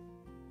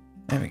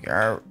 There we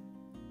go.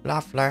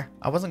 Lovely.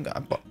 I'm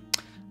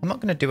not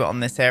going to do it on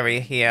this area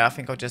here. I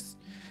think I'll just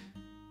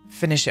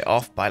finish it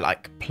off by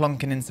like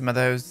plonking in some of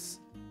those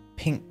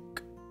pink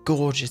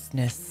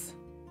gorgeousness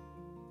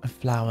of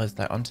flowers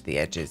like onto the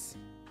edges.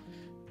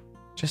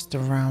 Just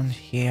around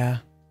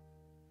here.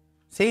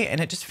 See,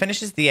 and it just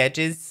finishes the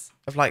edges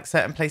of like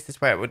certain places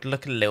where it would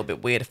look a little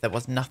bit weird if there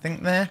was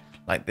nothing there.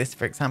 Like this,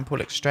 for example,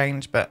 looks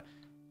strange, but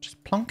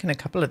just plonking a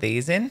couple of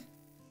these in,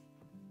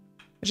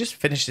 it just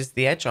finishes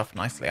the edge off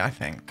nicely, I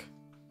think.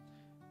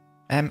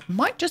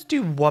 Might just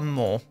do one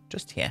more,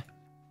 just here.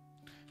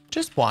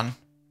 Just one.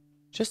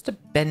 Just to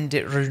bend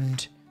it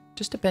round.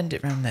 Just to bend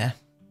it round there.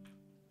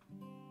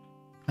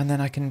 And then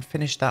I can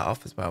finish that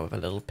off as well with a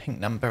little pink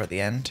number at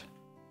the end.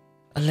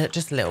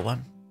 Just a little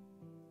one.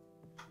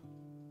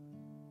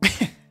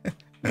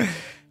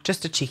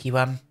 Just a cheeky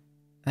one.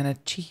 And a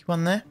cheeky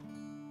one there.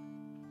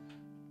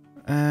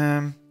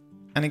 And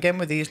again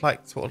with these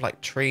like sort of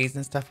like trees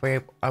and stuff,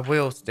 I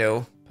will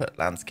still put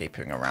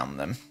landscaping around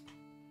them.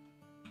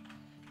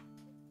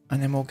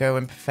 And then we'll go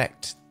and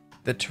perfect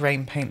the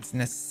terrain paints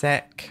in a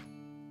sec.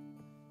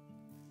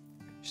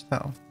 Finish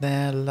that off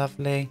there,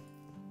 lovely.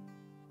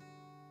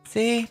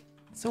 See,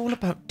 it's all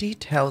about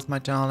details, my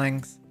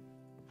darlings.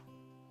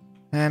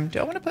 Do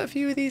I want to put a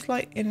few of these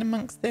like in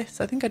amongst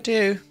this? I think I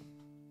do.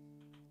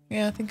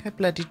 Yeah, I think I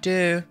bloody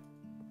do.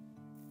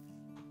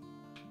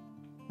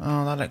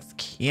 Oh, that looks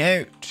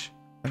cute.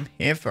 I'm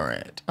here for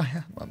it. I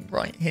am. I'm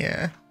right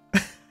here.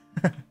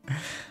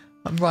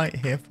 I'm right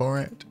here for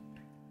it.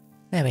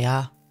 There we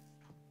are.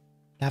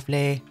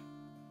 Lovely.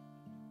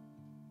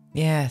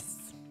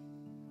 Yes.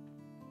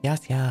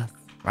 Yes, yes.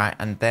 Right,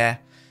 and there.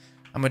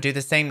 And we'll do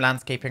the same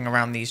landscaping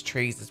around these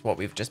trees as what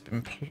we've just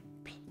been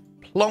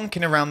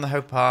plonking around the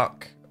whole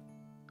park.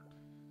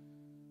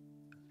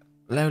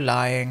 Low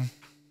lying.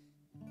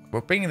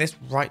 We're bringing this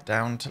right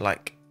down to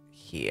like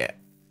here.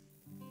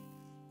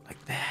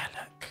 Like there,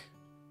 look.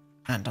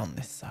 And on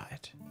this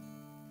side.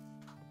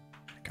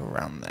 Like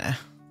around there.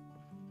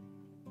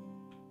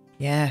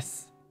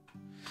 Yes.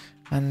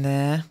 And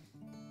there.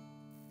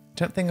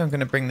 Don't think I'm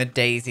going to bring the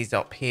daisies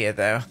up here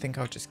though. I think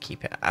I'll just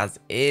keep it as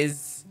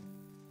is.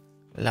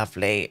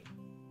 Lovely.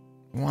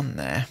 One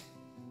there.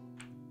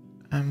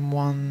 And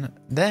one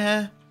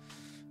there.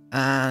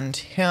 And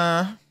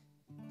here.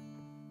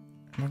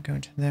 And we'll go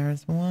to there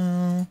as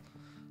well.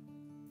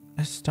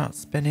 Let's start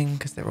spinning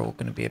because they're all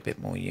going to be a bit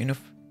more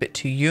bit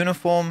too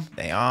uniform.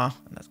 They are.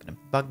 And that's going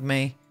to bug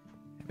me.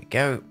 There we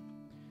go.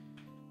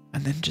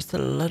 And then just a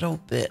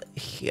little bit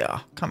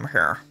here. Come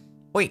here.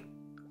 Wait.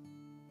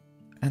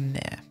 And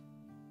there.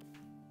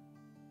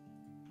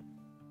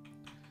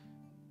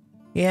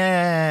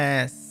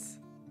 Yes.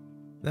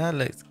 That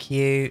looks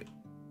cute.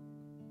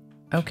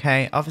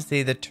 Okay,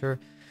 obviously the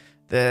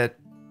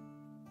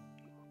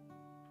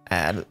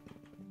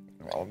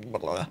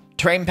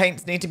terrain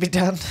paints need to be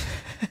done.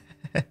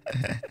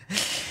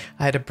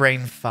 I had a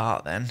brain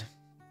fart then.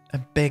 A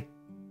big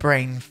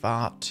brain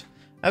fart.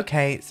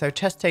 Okay, so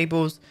chess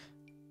tables.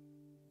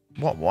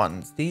 What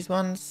ones? These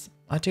ones?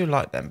 I do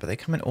like them, but they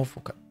come in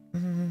awful...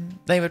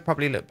 they would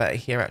probably look better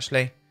here,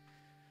 actually.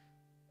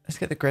 Let's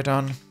get the grid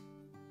on.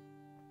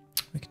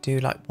 We could do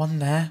like one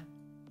there.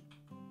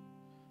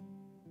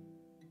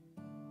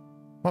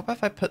 What about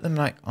if I put them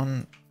like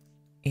on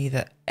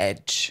either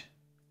edge?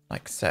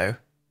 Like so.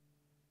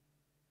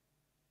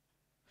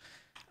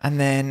 And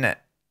then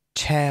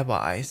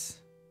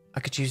chair-wise, I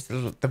could use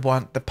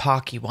the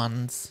parky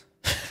ones.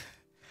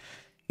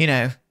 You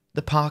know,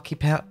 the parky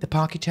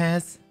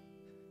chairs.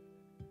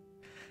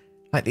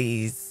 Like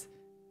these.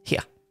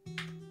 Here.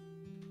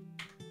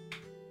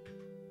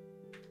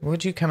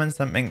 Would you come in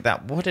something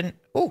that wouldn't...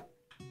 Oh!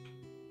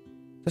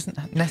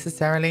 Doesn't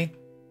necessarily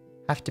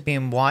have to be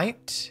in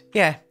white.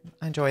 Yeah,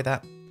 I enjoy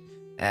that.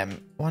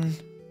 1,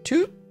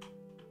 2.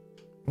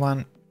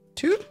 1,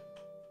 2.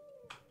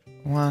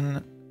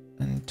 1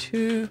 and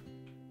 2.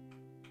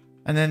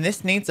 And then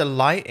this needs a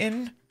light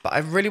in, but I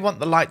really want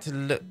the light to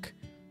look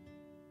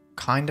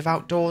kind of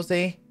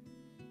outdoorsy.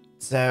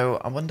 So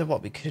I wonder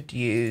what we could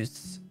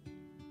use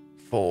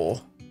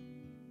for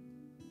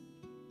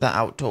the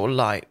outdoor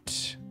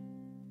light.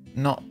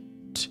 Not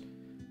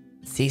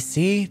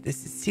CC.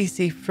 This is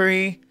CC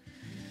free.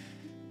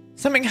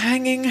 Something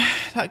hanging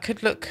that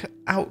could look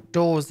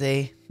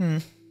outdoorsy.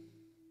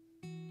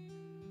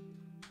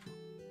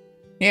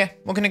 Yeah,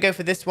 we're going to go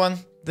for this one.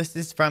 This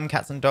is from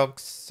Cats and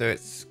Dogs, so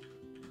it's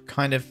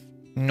kind of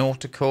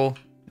nautical.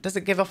 Does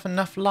it give off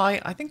enough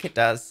light? I think it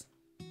does.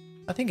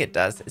 I think it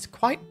does. It's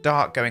quite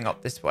dark going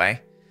up this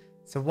way.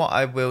 So what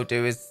I will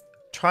do is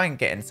try and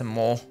get in some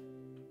more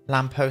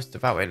lampposts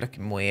without it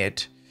looking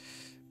weird.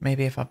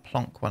 Maybe if I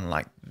plonk one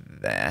like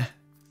there.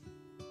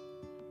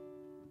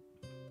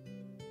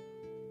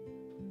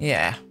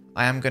 Yeah,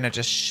 I am going to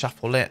just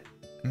shuffle it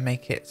and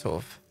make it sort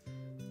of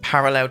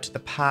parallel to the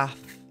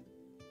path.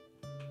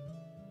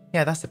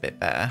 Yeah, that's a bit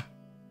better.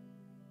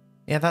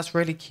 Yeah, that's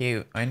really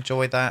cute. I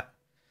enjoy that.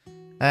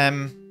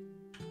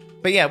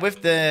 But yeah,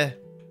 with the...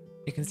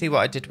 You can see what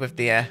I did with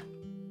the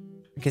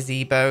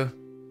gazebo.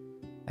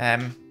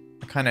 I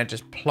kind of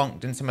just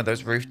plonked in some of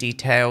those roof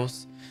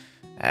details.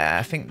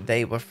 I think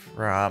they were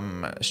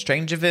from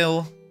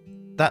Strangerville.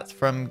 That's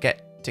from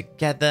Get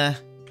Together.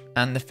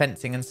 And the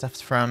fencing and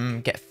stuff's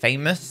from Get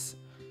Famous.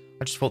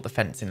 I just thought the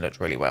fencing looked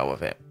really well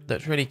with it.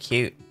 Looked really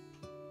cute.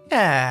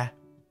 Yeah.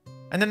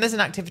 And then there's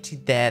an activity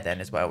there then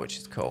as well, which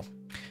is cool.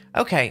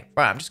 Okay,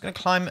 right, I'm just going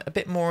to climb a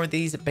bit more of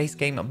these base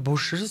game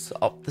bushes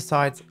up the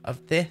sides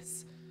of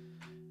this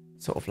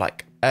sort of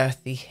like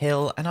earthy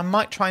hill. And I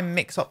might try and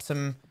mix up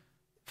some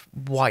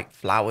white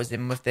flowers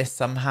in with this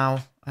somehow.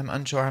 I'm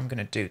unsure how I'm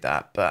going to do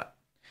that, but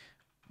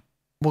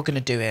we're going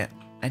to do it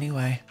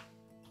anyway.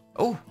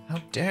 Oh, how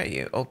dare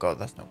you. Oh, God,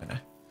 that's not going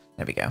to...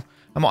 There we go.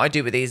 And what I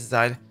do with these is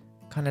I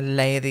kind of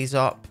layer these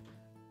up,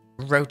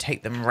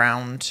 rotate them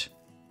round,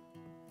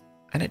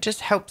 and it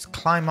just helps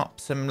climb up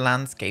some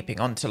landscaping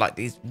onto like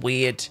these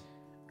weird,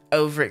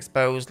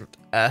 overexposed,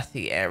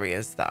 earthy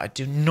areas that I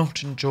do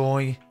not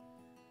enjoy.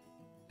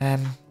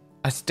 I'm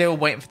still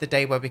waiting for the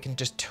day where we can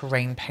just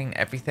terrain paint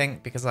everything,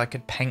 because I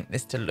could paint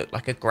this to look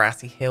like a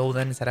grassy hill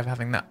then instead of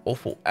having that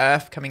awful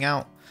earth coming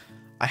out.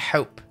 I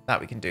hope that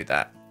we can do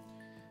that.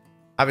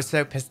 I was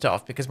so pissed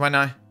off because when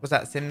I was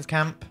at Sims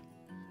camp,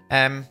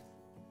 I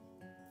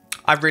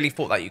really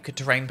thought that you could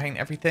terrain paint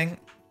everything.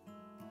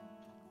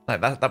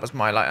 Like that was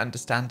my like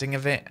understanding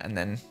of it, and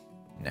then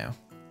no.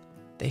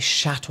 They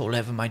shat all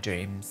over my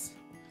dreams.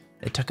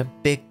 They took a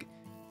big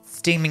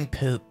steaming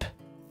poop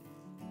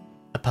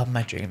upon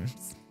my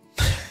dreams.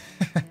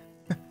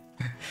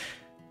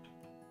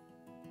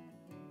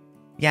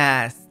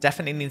 Yes,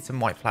 definitely need some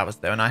white flowers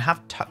though, and I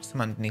have touched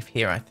some underneath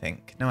here, I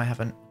think. No, I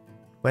haven't.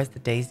 Where's the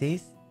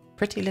daisies?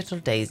 Pretty little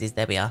daisies,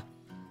 there we are.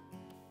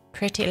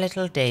 Pretty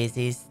little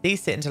daisies.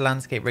 These sit into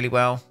landscape really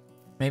well.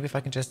 Maybe if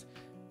I can just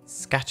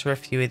scatter a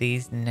few of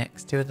these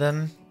next to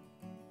them.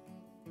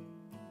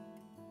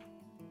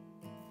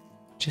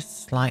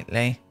 Just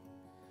slightly.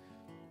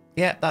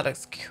 Yeah, that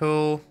looks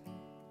cool.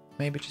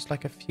 Maybe just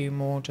like a few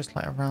more, just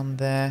like around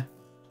there.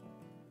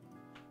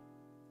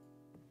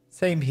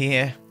 Same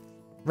here.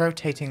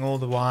 Rotating all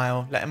the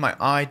while, letting my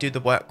eye do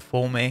the work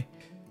for me.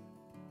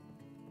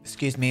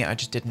 Excuse me, I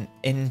just did an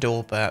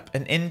indoor burp.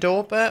 An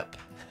indoor burp?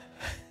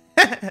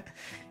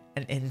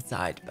 An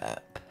inside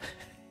burp.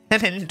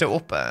 An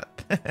indoor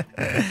burp.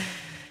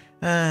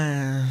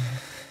 I'm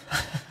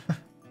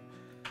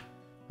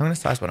going to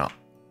size one up.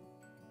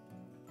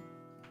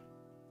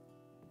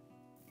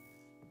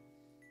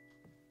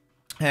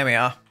 There we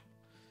are.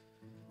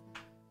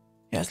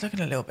 Yeah, it's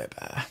looking a little bit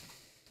better.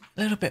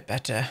 A little bit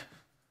better.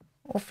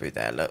 All through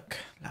there, look.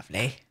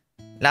 Lovely.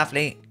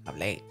 Lovely.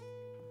 Lovely.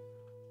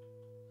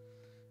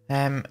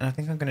 And I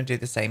think I'm going to do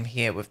the same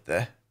here with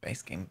the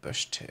base game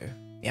bush too.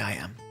 Yeah, I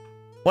am.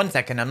 1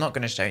 second, I'm not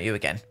going to show you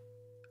again.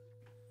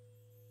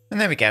 And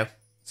there we go.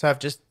 So I've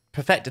just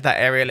perfected that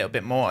area a little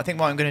bit more. I think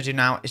what I'm going to do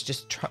now is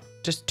just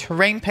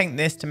terrain paint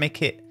this to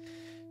make it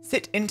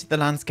sit into the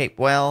landscape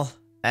well.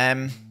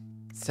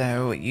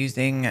 So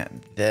using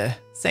the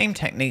same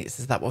techniques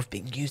as that we've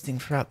been using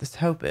throughout this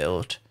whole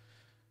build.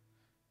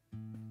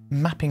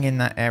 Mapping in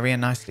that area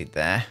nicely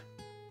there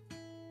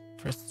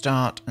for a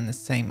start, and the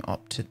same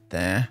up to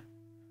there.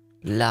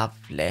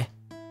 Lovely.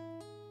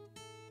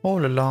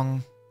 All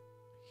along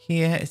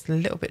here, it's a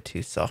little bit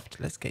too soft.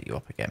 Let's get you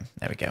up again.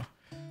 There we go.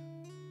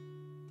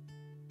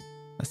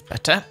 That's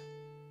better.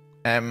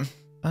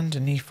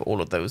 Underneath all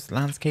of those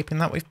landscaping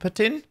that we've put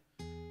in.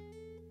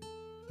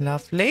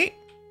 Lovely.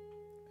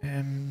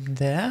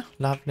 There.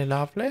 Lovely,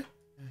 lovely.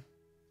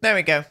 There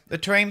we go. The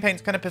terrain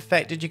paint's kind of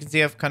perfected. You can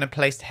see I've kind of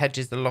placed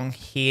hedges along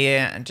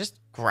here and just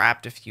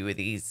grabbed a few of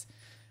these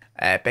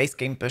base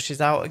game bushes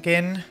out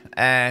again.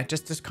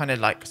 Just to kind of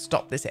like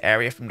stop this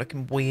area from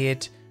looking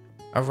weird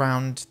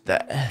around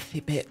the earthy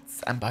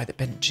bits and by the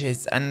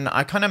benches. And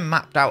I kind of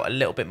mapped out a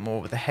little bit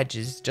more with the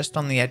hedges just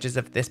on the edges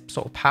of this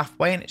sort of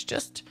pathway, and it's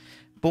just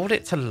brought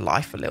it to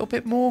life a little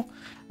bit more.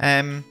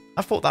 I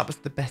thought that was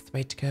the best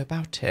way to go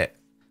about it.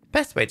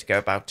 Best way to go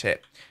about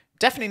it.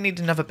 Definitely need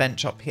another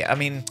bench up here. I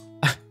mean,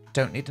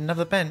 don't need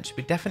another bench.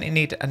 We definitely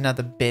need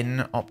another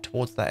bin up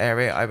towards that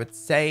area, I would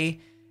say,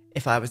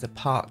 if I was a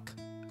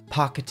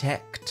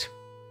parkitect.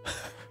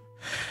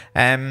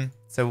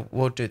 So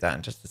we'll do that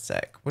in just a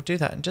sec. We'll do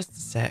that in just a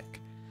sec.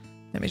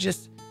 Let me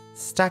just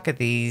stagger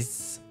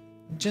these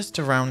just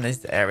around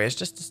these areas,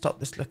 just to stop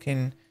this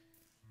looking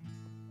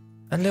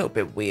a little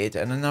bit weird.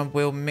 And then I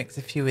will mix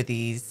a few of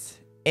these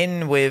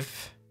in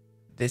with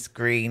this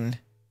green,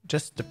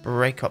 just to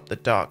break up the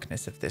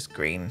darkness of this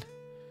green.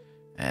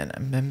 And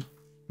then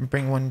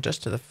bring one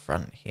just to the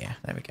front here.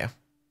 There we go.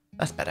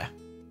 That's better.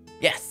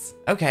 Yes.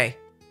 Okay.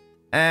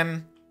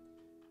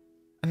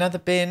 Another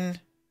bin.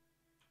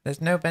 There's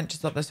no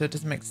benches up there, so it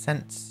doesn't make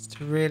sense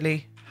to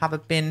really have a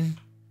bin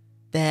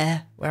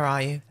there. Where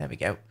are you? There we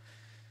go.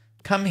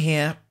 Come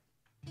here.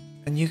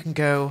 And you can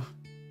go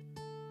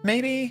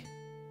maybe,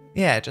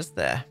 yeah, just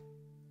there.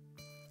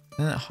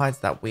 And it hides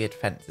that weird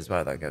fence as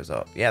well that goes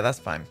up. Yeah, that's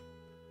fine.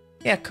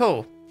 Yeah,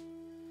 cool.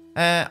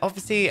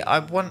 Obviously, I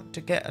want to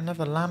get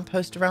another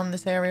lamppost around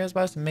this area as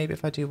well. So maybe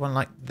if I do one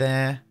like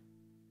there.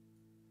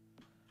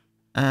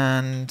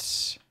 And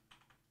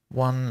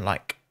one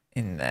like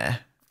in there.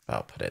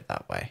 I'll put it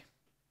that way.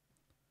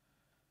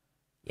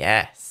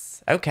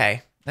 Yes.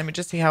 Okay. Let me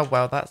just see how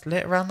well that's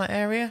lit around that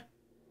area.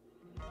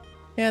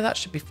 Yeah, that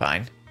should be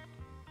fine.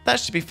 That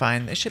should be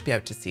fine. They should be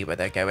able to see where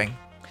they're going.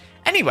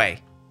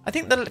 Anyway, I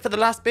think that for the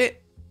last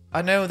bit,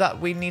 I know that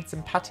we need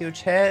some patio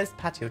chairs,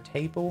 patio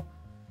table.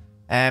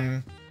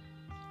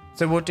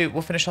 So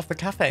we'll finish off the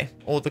cafe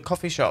or the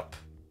coffee shop.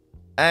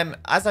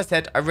 As I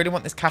said, I really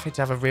want this cafe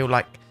to have a real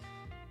like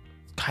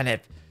kind of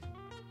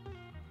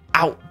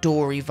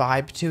outdoory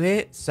vibe to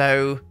it.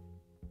 So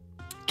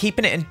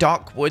keeping it in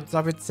dark woods,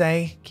 I would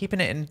say.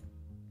 Keeping it in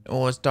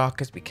or as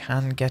dark as we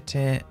can get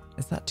it.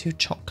 Is that too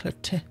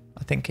chocolatey?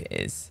 I think it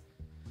is.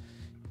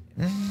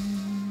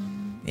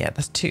 Yeah,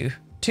 that's too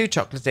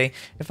chocolatey.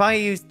 If I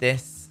use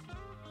this,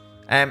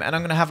 and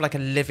I'm going to have like a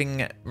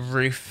living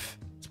roof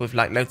with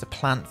like loads of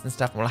plants and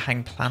stuff. And we'll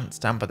hang plants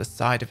down by the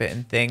side of it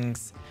and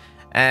things.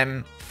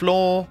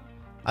 Floor,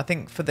 I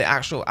think for the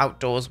actual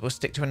outdoors, we'll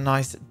stick to a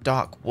nice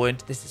dark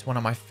wood. This is one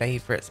of my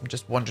favorites. I'm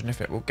just wondering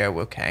if it will go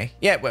okay.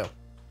 Yeah, it will.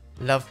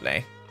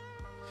 Lovely.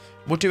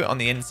 We'll do it on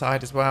the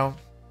inside as well.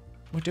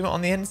 We'll do it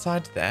on the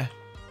inside there.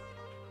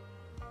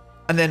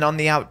 And then on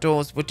the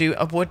outdoors, we'll do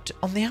a wood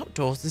on the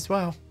outdoors as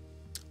well.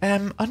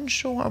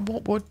 Unsure on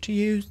what wood to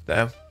use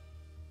though.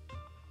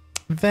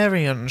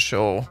 Very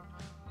unsure.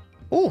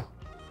 Oh.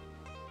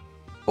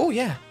 Oh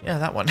yeah,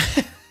 that one.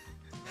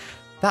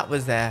 That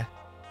was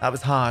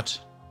hard.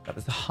 That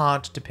was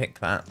hard to pick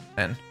that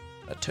then.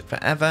 That took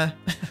forever.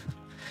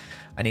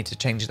 I need to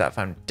change that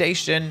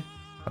foundation.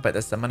 I bet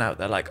there's someone out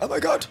there like, oh my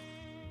god,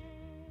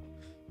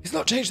 he's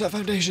not changed that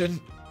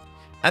foundation.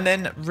 And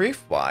then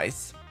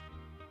roof-wise,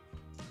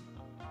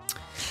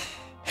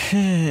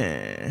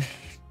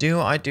 do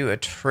I do a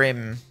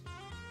trim?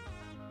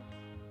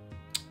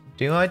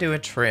 Do I do a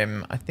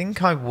trim? I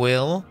think I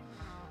will.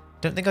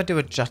 Don't think I'll do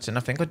a jutting. I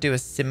think I'll do a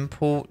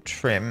simple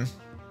trim.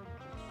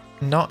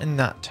 Not in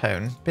that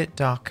tone. Bit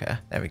darker.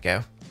 There we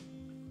go.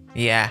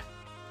 Yeah.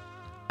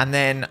 And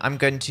then I'm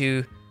going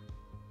to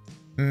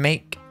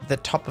make the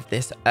top of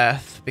this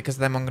earth because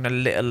then I'm going to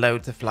litter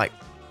loads of like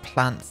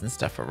plants and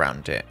stuff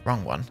around it.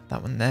 Wrong one.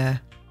 That one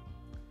there.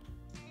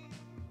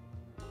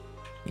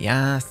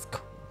 Yes,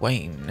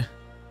 queen.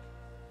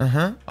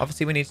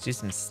 Obviously we need to do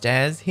some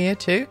stairs here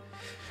too.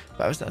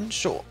 But I was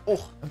unsure.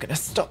 Oh, I'm going to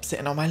stop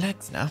sitting on my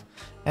legs now.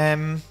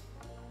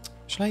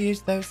 Shall I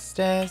use those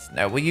stairs?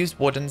 No, we'll use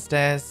wooden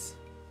stairs.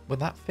 Will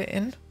that fit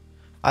in?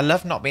 I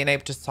love not being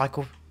able to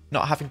cycle,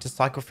 not having to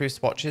cycle through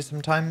swatches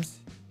sometimes.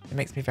 It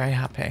makes me very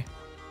happy.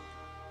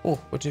 Oh,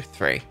 we'll do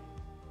 3.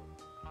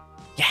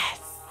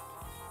 Yes.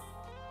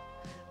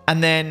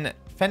 And then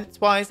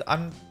fence-wise,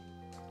 I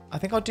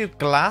think I'll do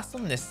glass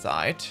on this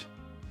side.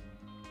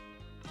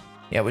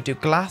 Yeah, we'll do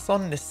glass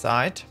on this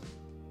side.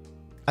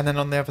 And then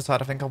on the other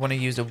side, I think I want to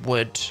use a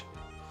wood.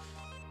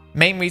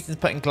 Main reason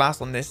putting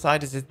glass on this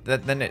side is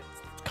that then it's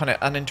kind of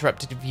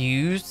uninterrupted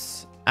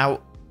views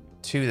out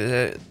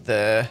to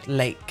the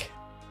lake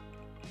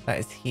that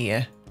is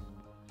here.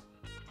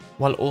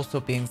 While also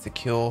being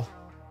secure.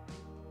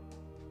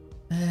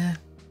 Yeah,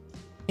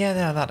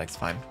 no, that looks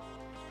fine.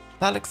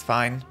 That looks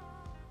fine.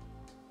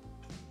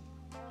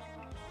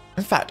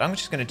 In fact, I'm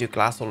just going to do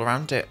glass all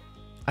around it.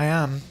 I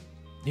am.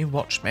 You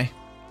watch me.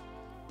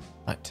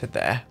 Like to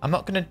there. I'm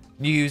not going to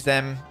use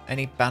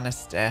any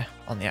banister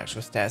on the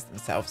actual stairs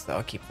themselves, so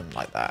I'll keep them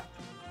like that.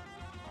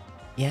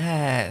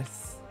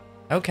 Yes.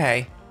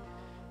 Okay.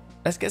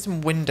 Let's get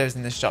some windows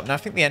in this shop. Now, I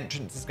think the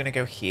entrance is going to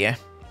go here.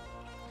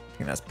 I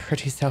think that's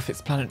pretty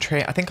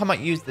self-explanatory. I think I might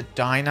use the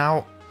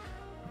dine-out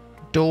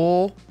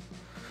door.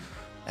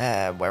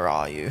 Where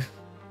are you?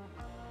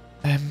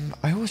 I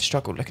always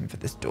struggle looking for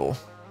this door.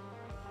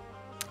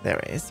 There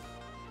it is.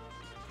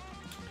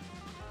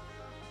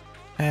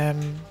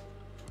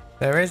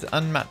 There is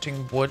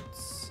unmatching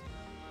woods.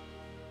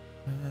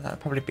 That would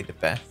probably be the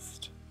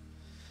best.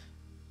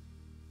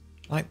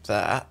 Like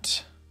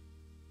that.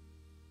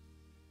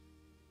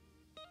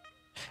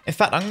 In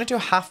fact, I'm going to do a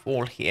half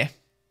wall here.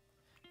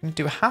 I'm going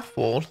to do a half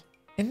wall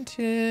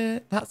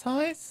into that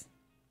size.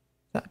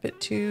 Is that a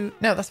bit too...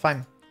 No, that's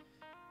fine.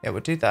 Yeah,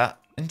 we'll do that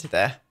into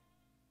there.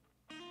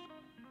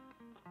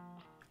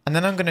 And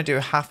then I'm going to do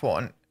a half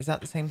wall. Is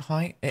that the same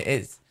height? It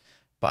is.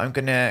 But I'm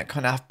going to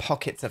kind of have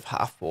pockets of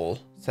half wall.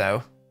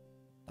 So,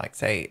 like,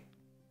 say,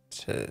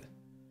 to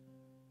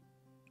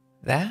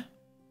there.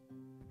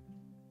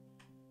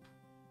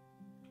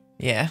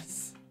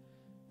 Yes.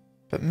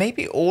 But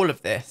maybe all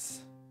of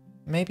this.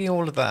 Maybe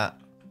all of that.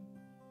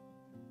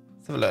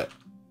 Let's have a look.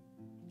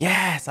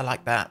 Yes, I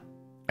like that.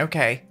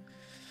 Okay.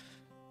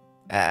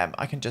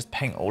 I can just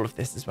paint all of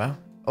this as well.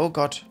 Oh,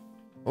 God.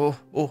 Oh,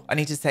 I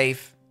need to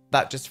save.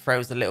 That just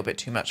froze a little bit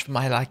too much for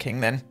my liking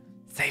then.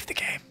 Save the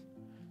game.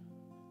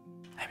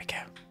 There we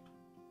go.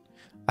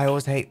 I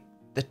always hate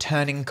the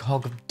turning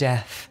cog of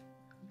death.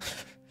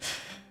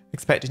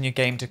 Expecting your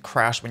game to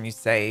crash when you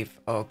save.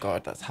 Oh,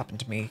 God, that's happened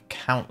to me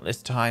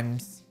countless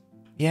times.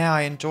 Yeah,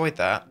 I enjoyed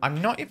that.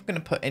 I'm not even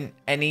going to put in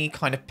any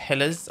kind of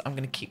pillars. I'm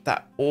going to keep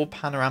that all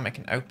panoramic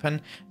and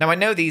open. Now, I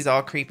know these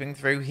are creeping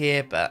through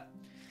here, but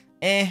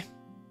I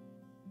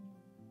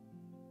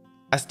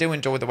still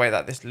enjoy the way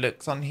that this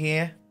looks on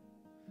here.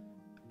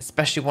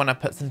 Especially when I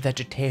put some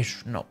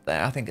vegetation up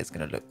there. I think it's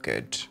going to look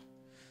good.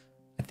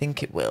 I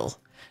think it will.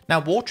 Now,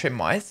 wall trim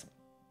wise,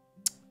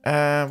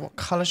 What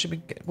colour should we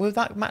get? Will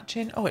that match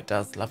in? Oh, it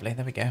does. Lovely.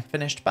 There we go.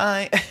 Finished.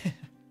 Bye.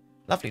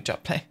 Lovely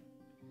job, play.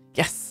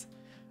 Yes.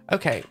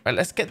 Okay, right,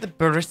 let's get the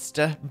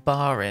barista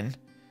bar in.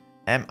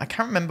 I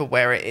can't remember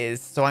where it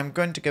is, so I'm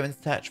going to go and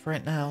search for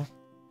it now.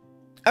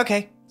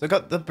 Okay, so I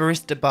got the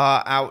barista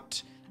bar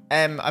out.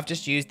 I've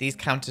just used these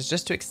counters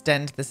just to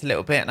extend this a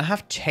little bit, and I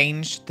have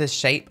changed the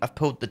shape. I've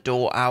pulled the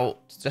door out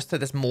just so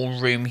there's more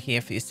room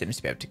here for your Sims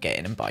to be able to get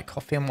in and buy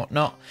coffee and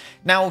whatnot.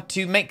 Now,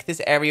 to make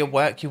this area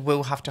work, you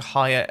will have to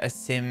hire a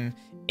Sim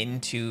in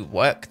to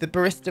work the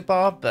barista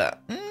bar,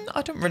 but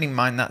I don't really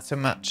mind that so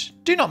much.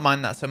 Do not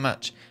mind that so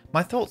much.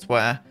 My thoughts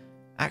were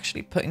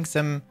actually putting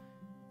some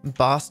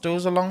bar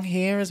stools along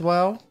here as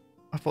well.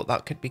 I thought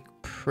that could be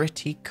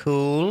pretty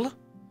cool.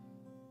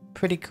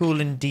 Pretty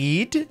cool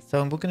indeed.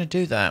 So we're going to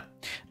do that.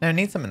 Now I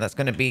need something that's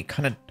going to be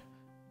kind of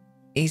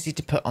easy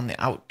to put on the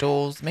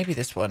outdoors. Maybe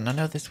this one. I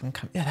know this one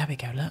comes. Yeah, there we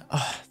go. Look.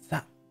 Oh, is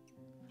that?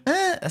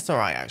 That's all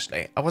right,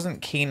 actually. I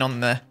wasn't keen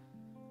on the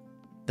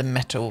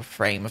metal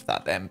frame of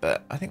that then,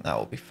 but I think that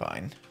will be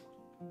fine.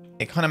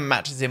 It kind of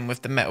matches in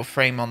with the metal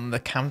frame on the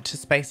counter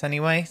space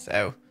anyway,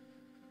 so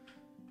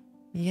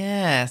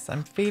yes,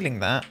 I'm feeling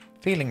that.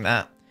 Feeling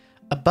that.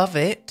 Above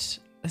it,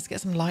 let's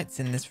get some lights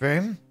in this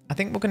room. I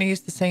think we're going to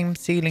use the same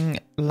ceiling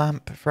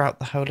lamp throughout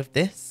the whole of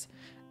this.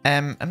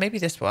 And maybe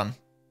this one.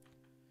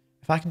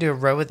 If I can do a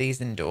row of these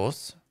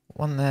indoors.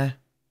 One there,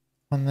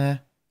 one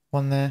there,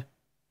 one there,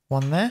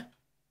 one there.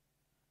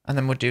 And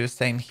then we'll do the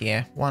same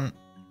here. 1,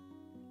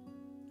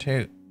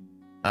 2.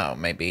 Oh,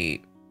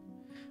 maybe.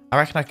 I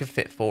reckon I could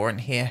fit 4 in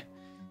here.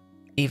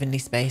 Evenly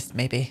spaced,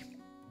 maybe.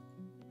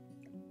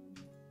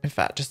 In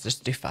fact,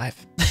 just do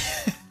 5.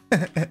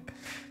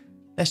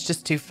 Let's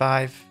just do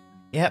 5.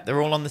 Yep,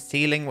 they're all on the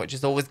ceiling, which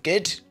is always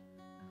good.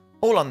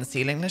 All on the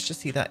ceiling. Let's just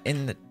see that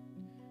in the...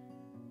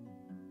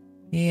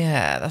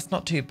 Yeah, that's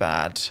not too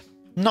bad.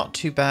 Not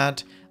too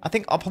bad. I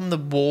think up on the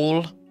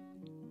wall,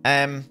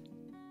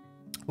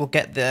 we'll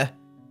get the...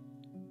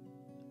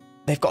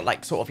 They've got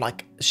like sort of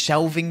like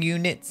shelving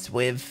units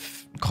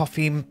with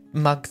coffee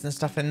mugs and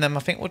stuff in them. I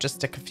think we'll just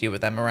stick a few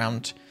of them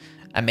around.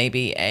 And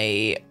maybe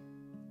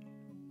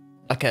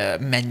like a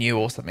menu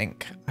or something.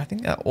 I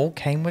think that all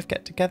came with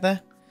Get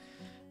Together.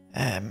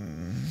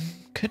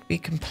 Could be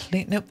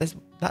complete. Nope,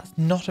 that's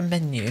not a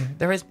menu.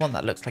 There is one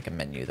that looks like a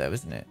menu though,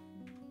 isn't it?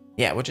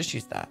 Yeah, we'll just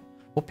use that.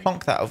 We'll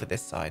plonk that over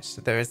this side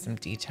so there is some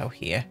detail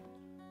here.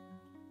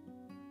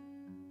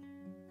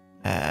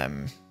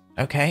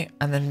 Okay,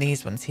 and then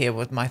these ones here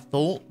with my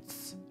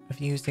thoughts of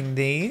using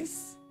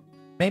these.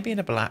 Maybe in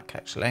a black,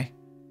 actually.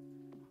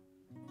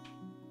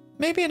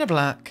 Maybe in a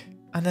black.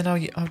 And then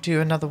I'll do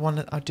another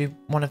one. I'll do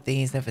one of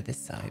these over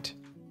this side.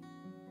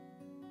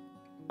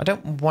 I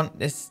don't want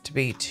this to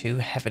be too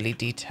heavily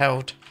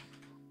detailed.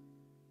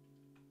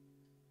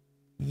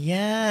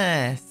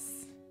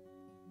 Yes.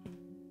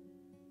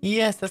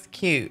 Yes, that's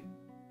cute.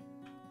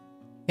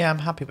 Yeah, I'm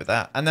happy with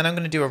that. And then I'm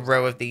going to do a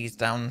row of these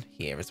down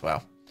here as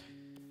well.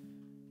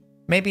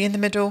 Maybe in the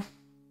middle.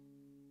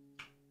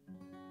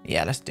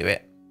 Yeah, let's do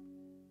it.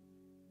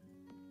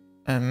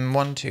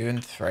 1, 2,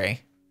 and 3.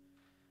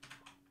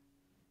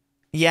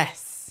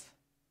 Yes.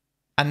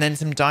 And then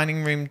some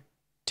dining room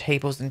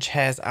tables and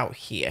chairs out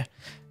here.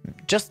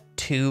 Just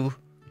 2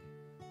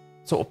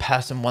 sort of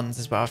person ones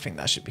as well. I think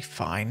that should be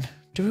fine.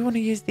 Do we want to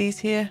use these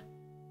here?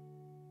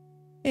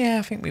 Yeah,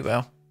 I think we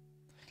will.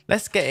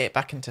 Let's get it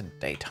back into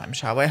daytime,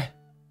 shall we?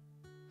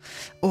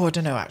 Oh, I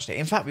don't know, actually.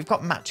 In fact, we've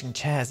got matching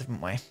chairs, haven't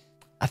we?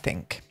 I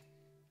think.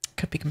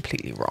 Could be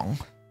completely wrong.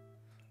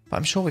 But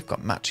I'm sure we've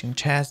got matching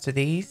chairs to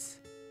these.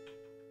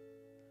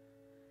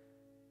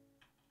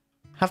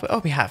 Have we? Oh,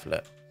 we have,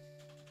 look.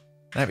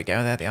 There we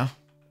go, there they are.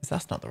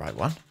 That's not the right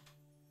one.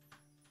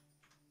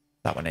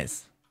 That one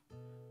is.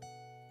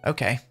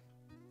 Okay.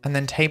 And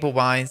then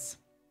table-wise.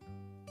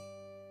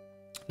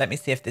 Let me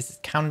see if this is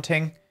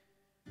counting.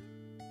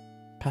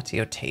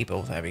 Patio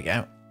table, there we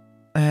go.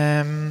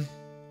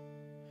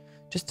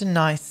 Just a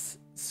nice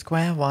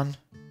square one.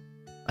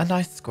 A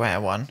nice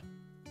square one.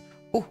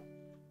 Oh.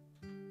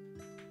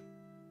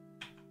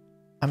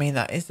 I mean,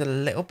 that is a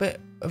little bit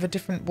of a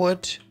different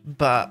wood,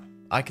 but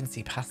I can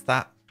see past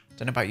that.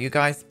 Don't know about you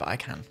guys, but I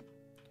can.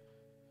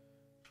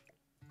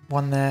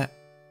 One there.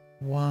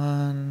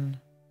 One.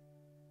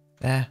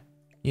 There.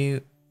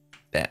 You.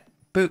 There.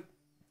 Boop.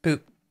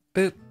 Boop.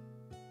 Boop.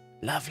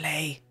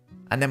 Lovely.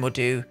 And then we'll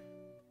do...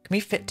 Can we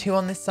fit 2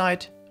 on this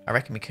side? I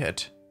reckon we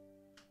could.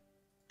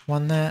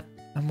 One there.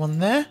 And one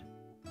there.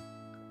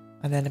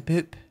 And then a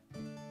boop.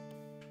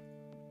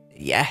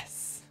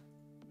 Yes.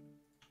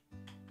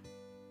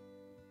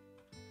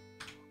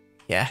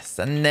 Yes.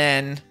 And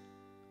then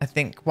I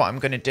think what I'm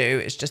going to do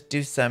is just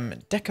do some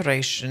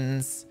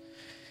decorations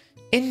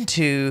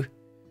into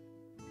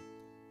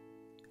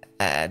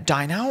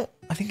dine out.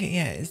 I think it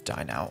is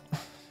dine out.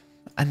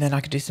 And then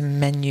I could do some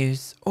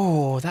menus.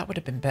 Oh, that would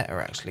have been better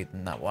actually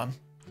than that one.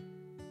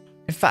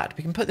 In fact,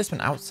 we can put this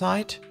one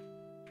outside.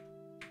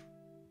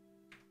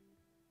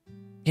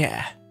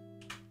 Yeah.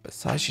 But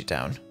size you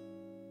down.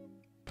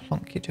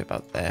 Plonk you to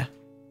about there.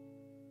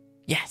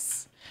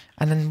 Yes.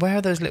 And then where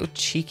are those little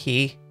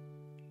cheeky...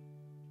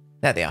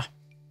 There they are.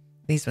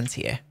 These ones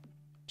here.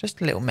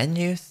 Just little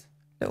menus.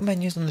 Little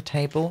menus on the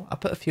table. I'll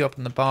put a few up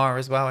on the bar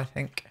as well, I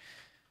think.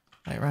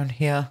 Like around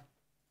here.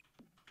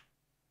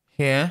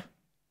 Here.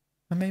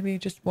 And maybe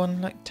just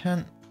one like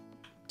turn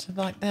to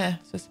like there.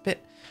 So it's a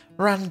bit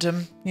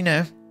random, you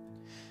know.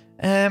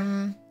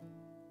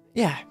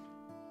 Yeah.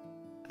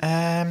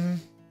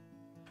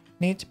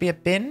 Need to be a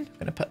bin. I'm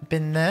going to put a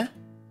bin there.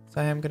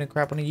 So I am going to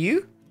grab one of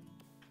you.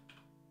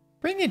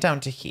 Bring you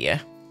down to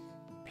here.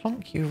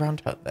 Plonk you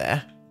around about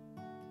there.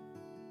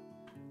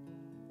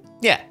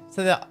 Yeah,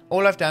 so that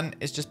all I've done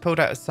is just pulled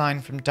out a sign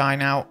from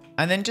Dine Out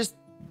and then just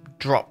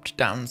dropped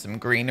down some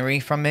greenery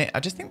from it. I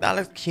just think that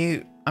looks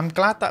cute. I'm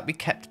glad that we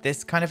kept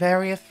this kind of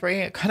area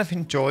free. I kind of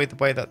enjoy the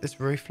way that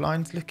this roof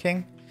line's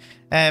looking.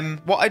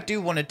 What I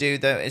do want to do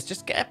though is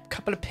just get a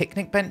couple of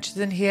picnic benches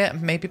in here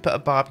and maybe put a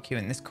barbecue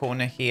in this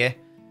corner here.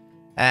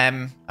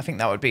 I think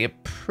that would be a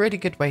pretty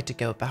good way to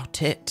go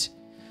about it.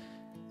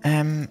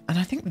 And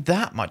I think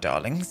that, my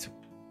darlings,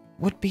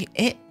 would be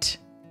it.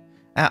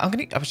 I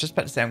was just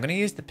about to say, I'm going to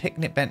use the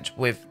picnic bench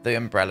with the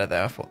umbrella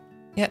there. I thought,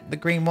 yeah, the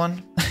green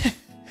one.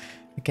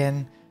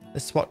 Again, the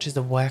swatches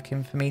are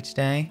working for me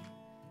today.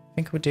 I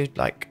think we'll do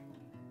like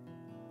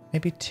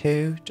maybe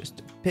 2, just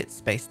a bit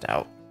spaced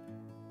out.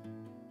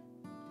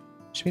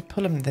 Should we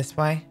pull them this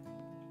way?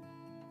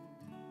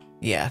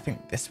 Yeah, I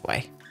think this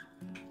way.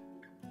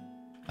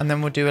 And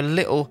then we'll do a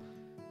little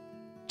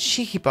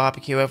cheeky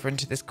barbecue over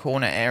into this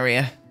corner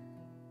area.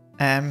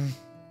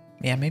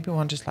 Yeah, maybe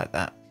one just like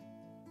that.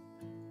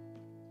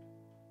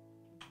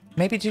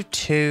 Maybe do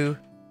 2.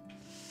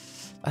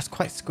 That's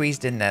quite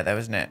squeezed in there though,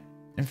 isn't it?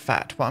 In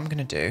fact, what I'm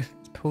going to do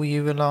is pull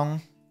you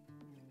along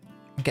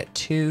and get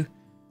 2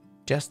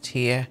 just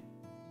here,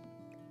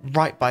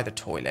 right by the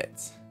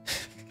toilets.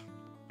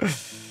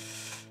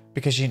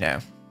 Because, you know,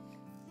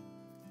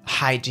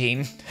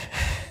 hygiene.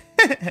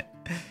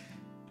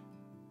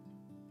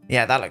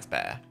 Yeah, that looks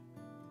better.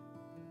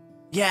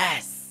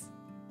 Yes.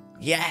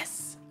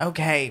 Yes.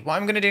 Okay, what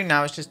I'm going to do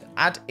now is just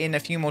add in a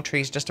few more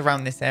trees just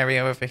around this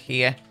area over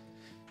here.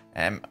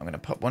 I'm going to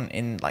put one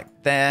in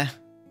like there.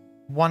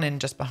 One in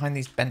just behind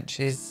these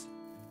benches.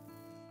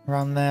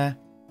 Around there.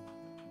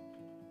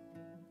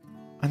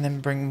 And then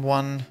bring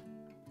one.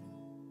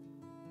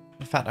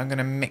 In fact, I'm going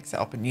to mix it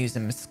up and use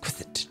an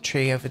exquisite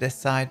tree over this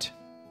side.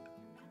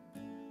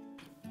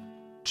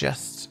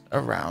 Just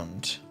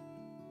around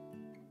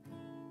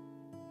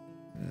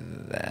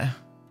there.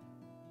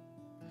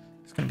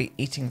 It's going to be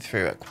eating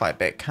through it quite a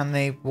bit. Can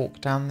they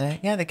walk down there?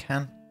 Yeah, they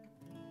can.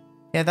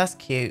 Yeah, that's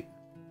cute.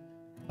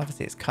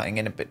 Obviously, it's cutting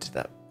in a bit to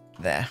that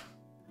there.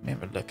 Let me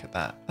have a look at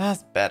that.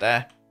 That's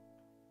better.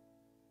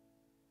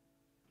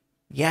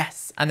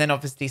 Yes. And then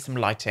obviously some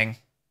lighting.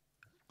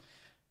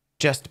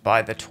 Just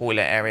by the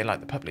toilet area,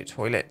 like the public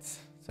toilets.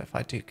 So if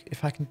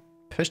I can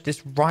push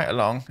this right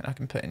along, and I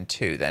can put in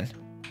 2 then.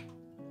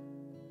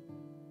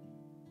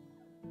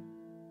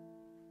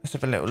 Let's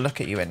have a little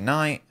look at you at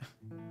night.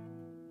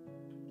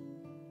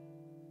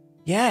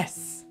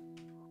 Yes.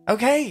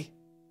 Okay.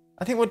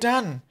 I think we're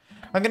done.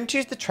 I'm going to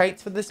choose the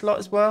traits for this lot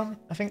as well.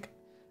 I think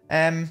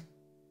a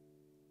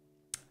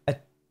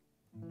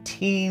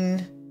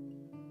teen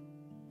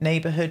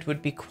neighborhood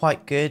would be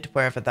quite good.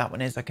 Wherever that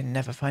one is, I can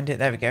never find it.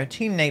 There we go.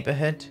 Teen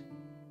neighborhood.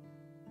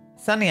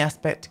 Sunny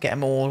aspect to get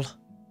them all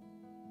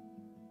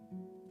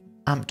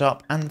amped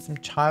up. And some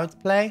child's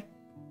play.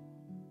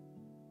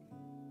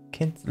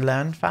 Kids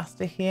learn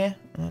faster here.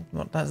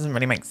 That doesn't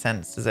really make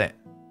sense, does it?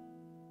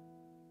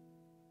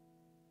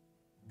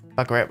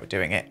 Bugger it, we're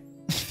doing it.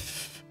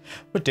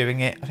 We're doing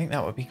it. I think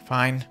that would be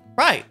fine.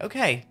 Right,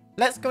 okay.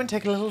 Let's go and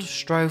take a little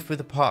stroll through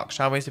the park,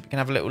 shall we? So we can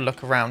have a little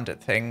look around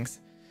at things.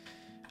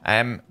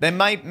 There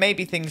may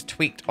be things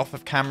tweaked off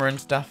of camera and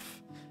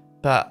stuff.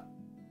 But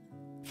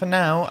for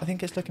now, I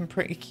think it's looking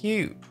pretty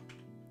cute.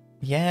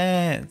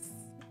 Yes.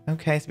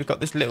 Okay, so we've got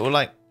this little,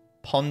 like,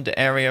 pond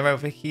area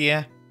over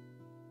here.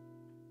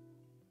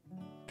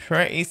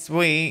 Pretty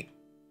sweet.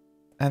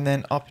 And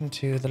then up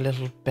into the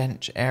little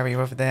bench area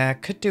over there.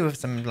 Could do with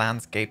some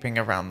landscaping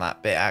around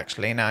that bit,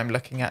 actually, now I'm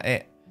looking at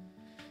it.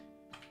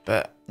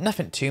 But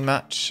nothing too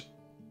much.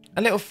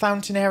 A little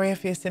fountain area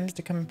for your Sims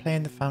to come and play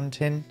in the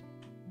fountain.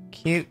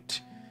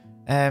 Cute.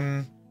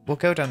 We'll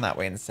go down that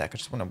way in a sec. I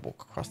just want to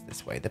walk across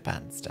this way, the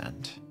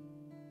bandstand.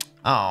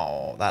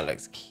 Oh, that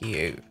looks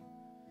cute.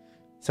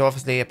 So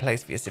obviously a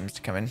place for your Sims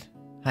to come and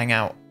hang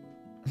out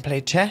and play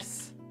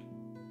chess.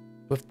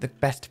 With the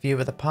best view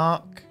of the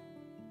park.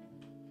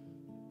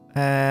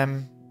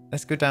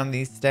 Let's go down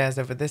these stairs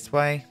over this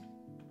way.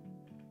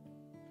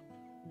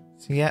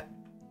 So yeah,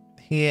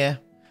 here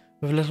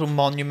with a little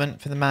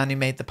monument for the man who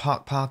made the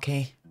park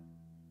parky.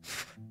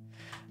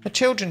 A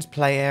children's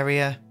play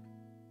area.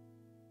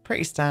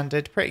 Pretty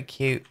standard, pretty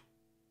cute.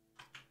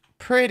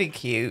 Pretty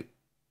cute.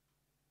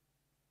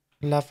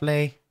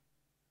 Lovely.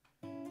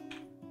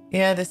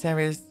 Yeah, this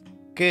area is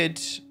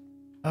good.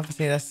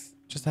 Obviously, let's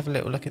just have a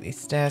little look at these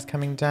stairs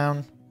coming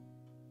down.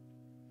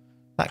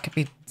 That could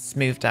be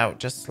smoothed out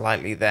just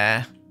slightly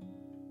there.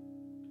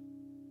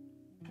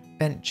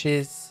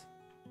 benches.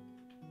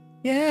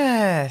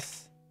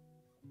 Yes.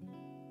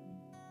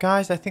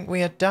 Guys, I think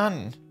we are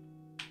done.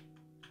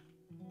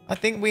 I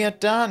think we are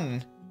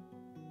done.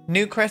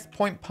 Newcrest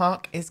Point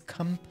Park is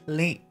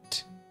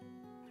complete.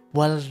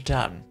 Well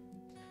done.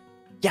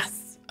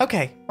 Yes.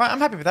 Okay. Right, I'm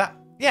happy with that.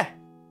 Yeah.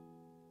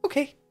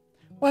 Okay.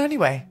 Well,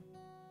 anyway.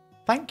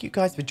 Thank you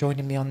guys for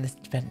joining me on this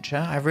adventure.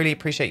 I really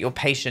appreciate your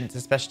patience,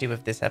 especially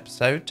with this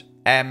episode.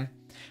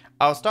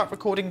 I'll start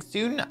recording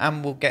soon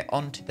and we'll get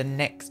on to the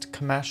next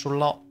commercial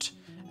lot.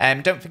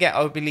 Don't forget,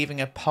 I'll be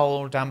leaving a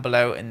poll down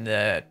below in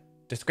the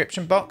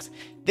description box.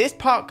 This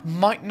park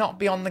might not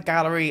be on the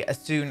gallery as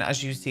soon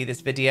as you see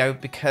this video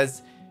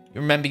because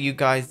remember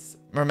guys,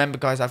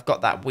 I've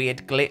got that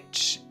weird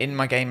glitch in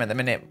my game at the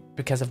minute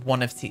because of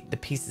one of the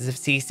pieces of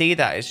CC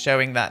that is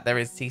showing that there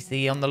is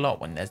CC on the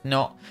lot when there's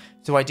not.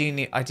 So I do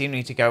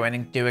need to go in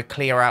and do a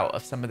clear out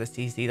of some of the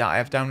CC that I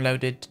have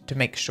downloaded to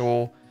make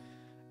sure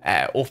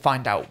or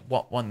find out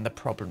what one the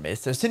problem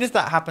is. So as soon as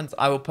that happens,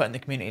 I will put in the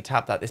community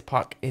tab that this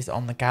park is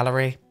on the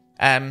gallery.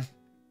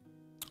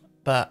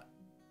 But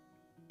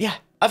yeah,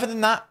 other than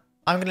that,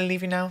 I'm going to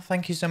leave you now.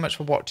 Thank you so much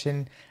for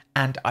watching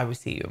and I will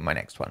see you in my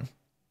next one.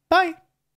 Bye.